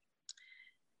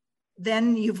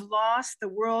 then you've lost, the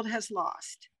world has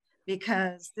lost,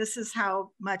 because this is how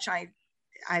much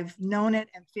I've known it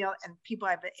and feel, and people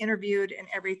I've interviewed and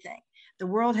everything. The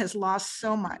world has lost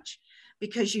so much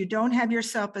because you don't have your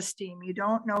self-esteem. You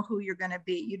don't know who you're going to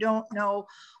be. You don't know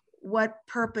what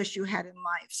purpose you had in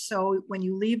life. So when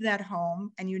you leave that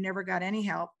home and you never got any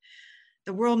help,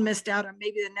 the world missed out on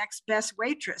maybe the next best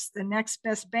waitress, the next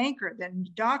best banker, the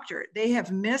doctor. They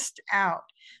have missed out.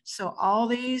 So all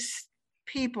these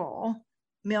people,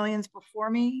 millions before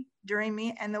me, during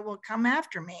me, and that will come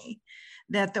after me,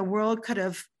 that the world could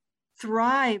have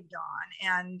thrived on,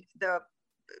 and the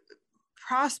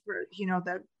prospered,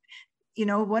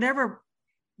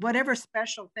 whatever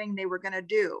special thing they were going to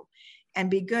do and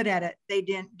be good at it, they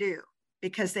didn't do,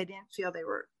 because they didn't feel they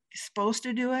were supposed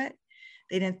to do it.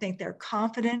 They didn't think they're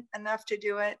confident enough to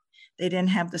do it. They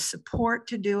didn't have the support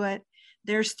to do it.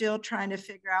 They're still trying to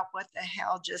figure out what the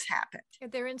hell just happened.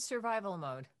 They're in survival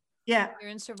mode. Yeah. They're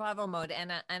in survival mode.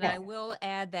 And I will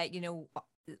add that,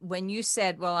 when you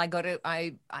said, well, I'm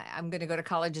going to go to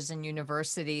colleges and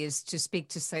universities to speak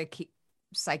to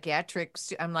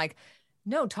psychiatrics, I'm like,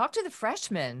 no, talk to the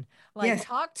freshmen.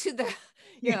 Talk to the,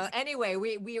 anyway,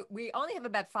 we only have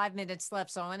about 5 minutes left.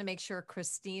 So I want to make sure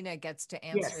Christina gets to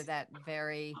answer that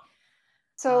very.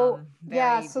 So,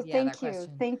 thank you.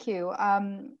 Thank you.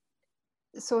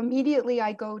 So immediately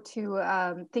I go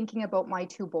to thinking about my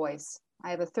two boys. I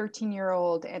have a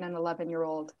 13-year-old and an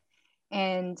 11-year-old,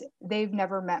 and they've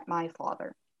never met my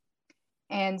father.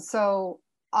 And so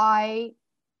I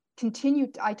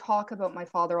talk about my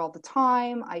father all the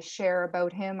time. I share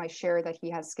about him. I share that he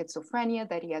has schizophrenia,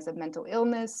 that he has a mental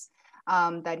illness,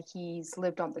 that he's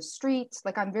lived on the street.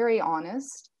 Like, I'm very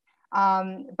honest.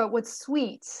 But what's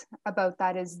sweet about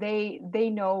that is they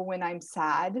know when I'm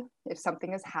sad, if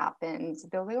something has happened.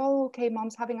 They're like, oh, okay,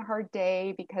 mom's having a hard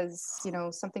day because,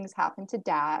 something has happened to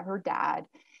her dad.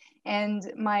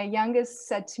 And my youngest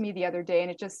said to me the other day, and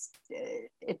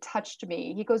it touched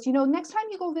me. He goes, next time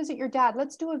you go visit your dad,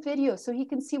 let's do a video so he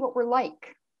can see what we're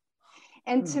like.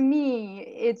 And to me,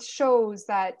 it shows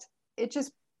that it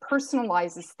just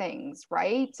personalizes things,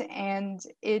 right? And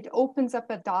it opens up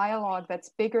a dialogue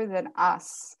that's bigger than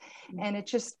us. And it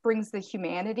just brings the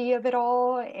humanity of it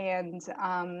all. And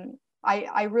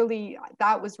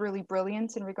that was really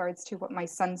brilliant in regards to what my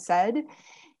son said.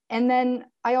 And then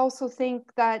I also think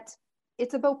that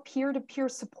it's about peer-to-peer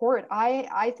support.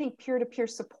 I think peer-to-peer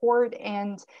support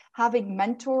and having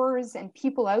mentors and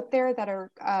people out there that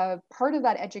are part of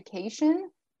that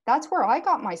education, that's where I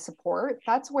got my support.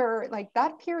 That's where,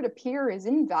 that peer-to-peer is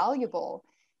invaluable.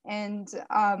 And,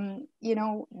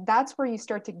 that's where you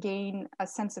start to gain a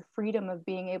sense of freedom of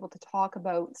being able to talk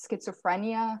about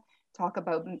schizophrenia, talk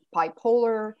about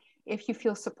bipolar. If you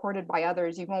feel supported by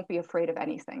others, you won't be afraid of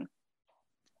anything.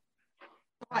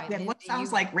 Then what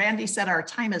sounds like Randy said our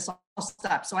time is almost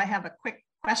up. So I have a quick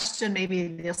question. Maybe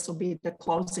this will be the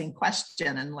closing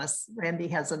question, unless Randy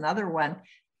has another one.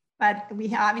 But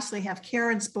we obviously have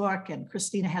Karen's book, and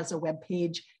Christina has a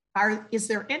webpage. Is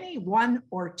there any one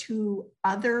or two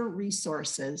other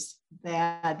resources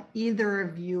that either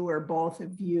of you or both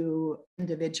of you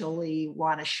individually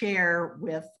want to share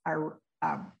with our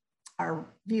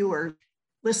viewers,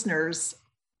 listeners,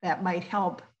 that might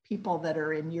help people that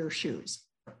are in your shoes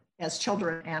as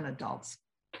children and adults?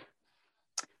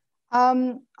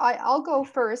 I'll go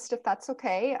first, if that's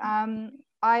okay.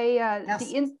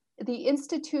 Yes. The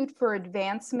Institute for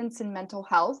Advancements in Mental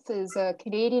Health is a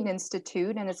Canadian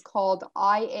institute, and it's called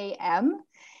IAM.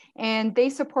 And they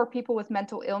support people with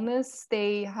mental illness.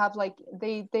 They have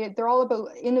they're all about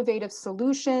innovative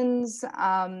solutions.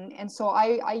 And so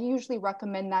I usually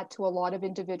recommend that to a lot of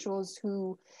individuals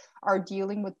who are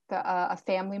dealing with a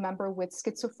family member with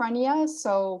schizophrenia.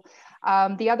 So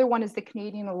the other one is the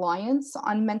Canadian Alliance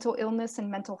on Mental Illness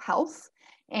and Mental Health.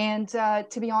 And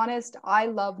to be honest, I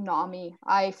love NAMI.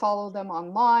 I follow them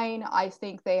online. I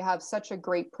think they have such a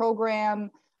great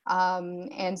program.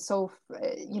 And so,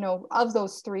 of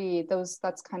those three,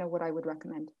 that's kind of what I would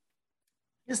recommend.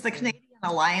 Is the Canadian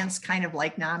Alliance kind of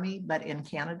like NAMI, but in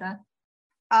Canada?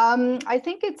 I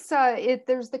think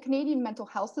there's the Canadian Mental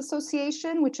Health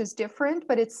Association, which is different,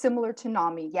 but it's similar to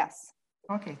NAMI. Yes.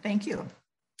 Okay, thank you.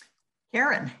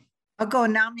 Karen. I'll go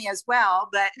NAMI as well,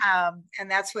 but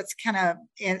and that's what's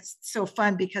it's so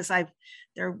fun because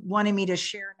they're wanting me to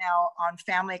share now on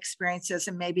family experiences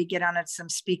and maybe get on some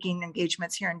speaking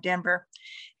engagements here in Denver.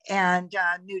 And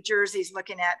New Jersey's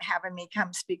looking at having me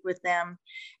come speak with them.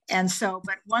 And so,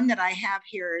 but one that I have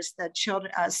here is the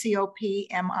children,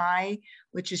 COPMI,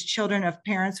 which is Children of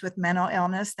Parents with Mental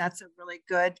Illness. That's a really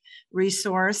good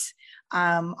resource.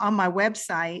 On my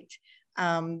website,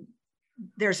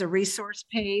 there's a resource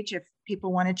page. If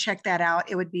people want to check that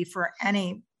out, it would be for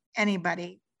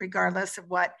anybody, regardless of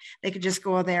what. They could just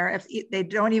go there. If they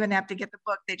don't even have to get the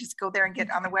book, they just go there and get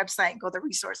on the website and go to the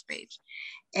resource page.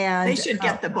 And they should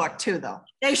get the book too, though.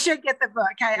 They should get the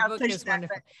book. I'll push that.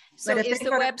 So is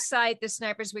the website The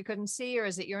Snipers We Couldn't See, or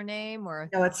is it your name? Or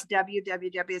no, it's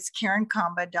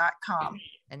www.karenkamba.com.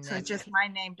 And so it's just my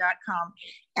name.com.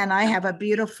 And I have a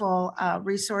beautiful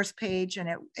resource page, and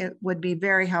it would be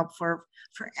very helpful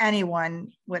for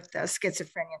anyone with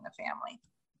schizophrenia in the family.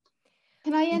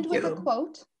 Can I end with a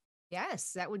quote?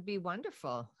 Yes, that would be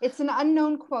wonderful. It's an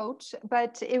unknown quote,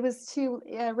 but it was to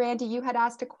Randy. You had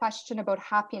asked a question about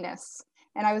happiness,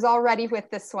 and I was all ready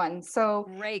with this one. So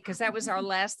great, because that was our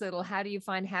last little, how do you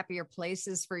find happier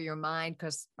places for your mind?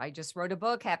 Because I just wrote a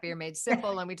book, Happier Made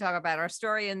Simple, and we talk about our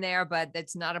story in there, but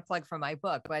that's not a plug for my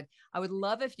book. But I would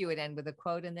love if you would end with a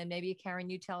quote, and then maybe, Karen,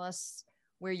 you tell us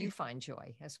where you find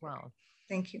joy as well.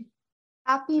 Thank you.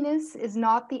 Happiness is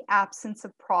not the absence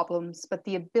of problems, but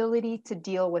the ability to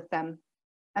deal with them.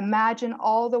 Imagine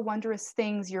all the wondrous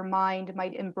things your mind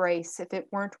might embrace if it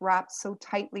weren't wrapped so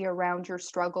tightly around your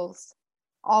struggles.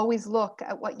 Always look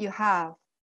at what you have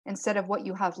instead of what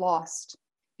you have lost,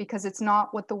 because it's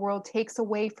not what the world takes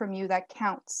away from you that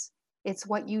counts. It's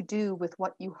what you do with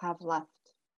what you have left.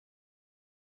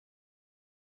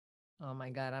 Oh my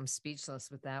God, I'm speechless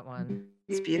with that one.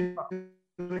 It's beautiful.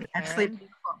 Absolutely beautiful.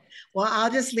 Well,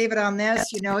 I'll just leave it on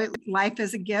this. Life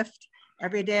is a gift.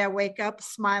 Every day I wake up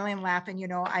smiling, laughing.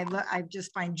 I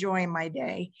just find joy in my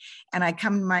day. And I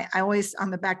always, on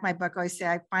the back of my book, I always say,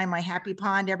 I find my happy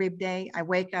pond every day. I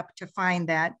wake up to find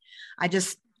that.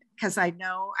 Because I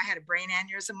know I had a brain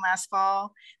aneurysm last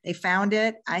fall. They found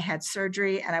it. I had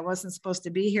surgery and I wasn't supposed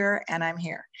to be here, and I'm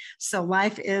here. So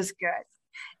life is good.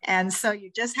 And so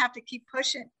you just have to keep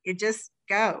pushing. You just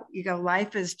go.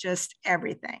 Life is just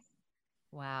everything.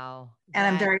 Wow. And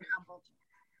I'm very humbled.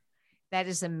 That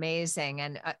is amazing.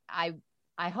 And I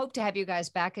hope to have you guys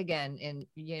back again in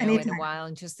a while.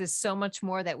 And just there's so much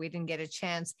more that we didn't get a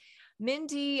chance.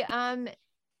 Mindy,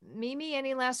 Mimi,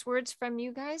 any last words from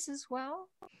you guys as well?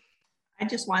 I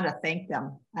just want to thank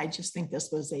them. I just think this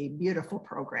was a beautiful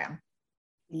program.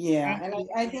 Yeah. And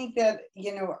I think that,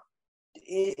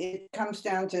 it comes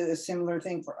down to a similar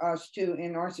thing for us too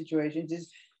in our situations is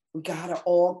we got to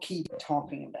all keep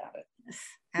talking about it.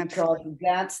 Because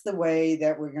that's the way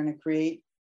that we're going to create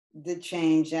the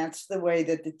change. That's the way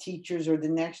that the teachers or the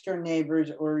next door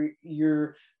neighbors or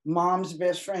your mom's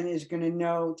best friend is going to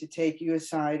know to take you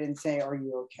aside and say, are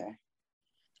you okay?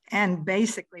 And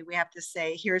basically we have to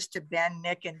say, here's to Ben,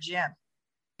 Nick, and Jim.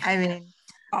 I mean,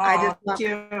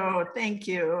 thank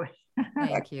you.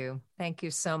 Thank you. Thank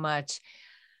you so much.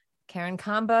 Karen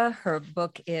Kamba, her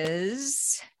book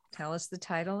is, tell us the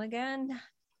title again.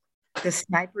 The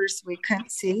Snipers We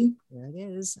Couldn't See. There it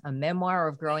is. A memoir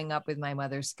of growing up with my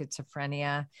mother's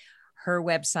schizophrenia. Her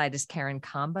website is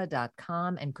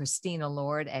karenkamba.com and Christina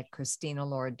Lord at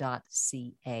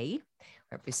christinalord.ca,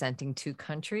 representing 2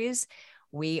 countries.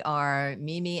 We are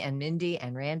Mimi and Mindy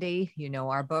and Randy. You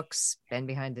know our books, Ben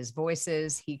Behind His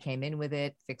Voices. He came in with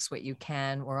it. Fix What You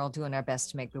Can. We're all doing our best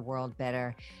to make the world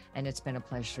better. And it's been a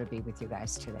pleasure to be with you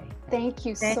guys today. Thank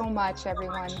you so much,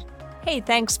 everyone. Hey,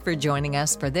 thanks for joining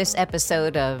us for this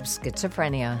episode of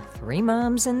Schizophrenia, 3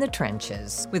 Moms in the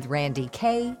Trenches with Randy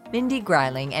Kay, Mindy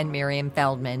Greiling, and Miriam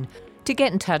Feldman. To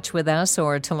get in touch with us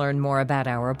or to learn more about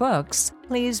our books,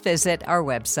 please visit our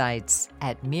websites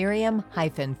at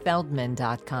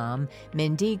miriam-feldman.com,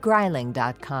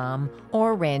 mindygreiling.com,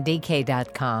 or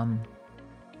randyk.com.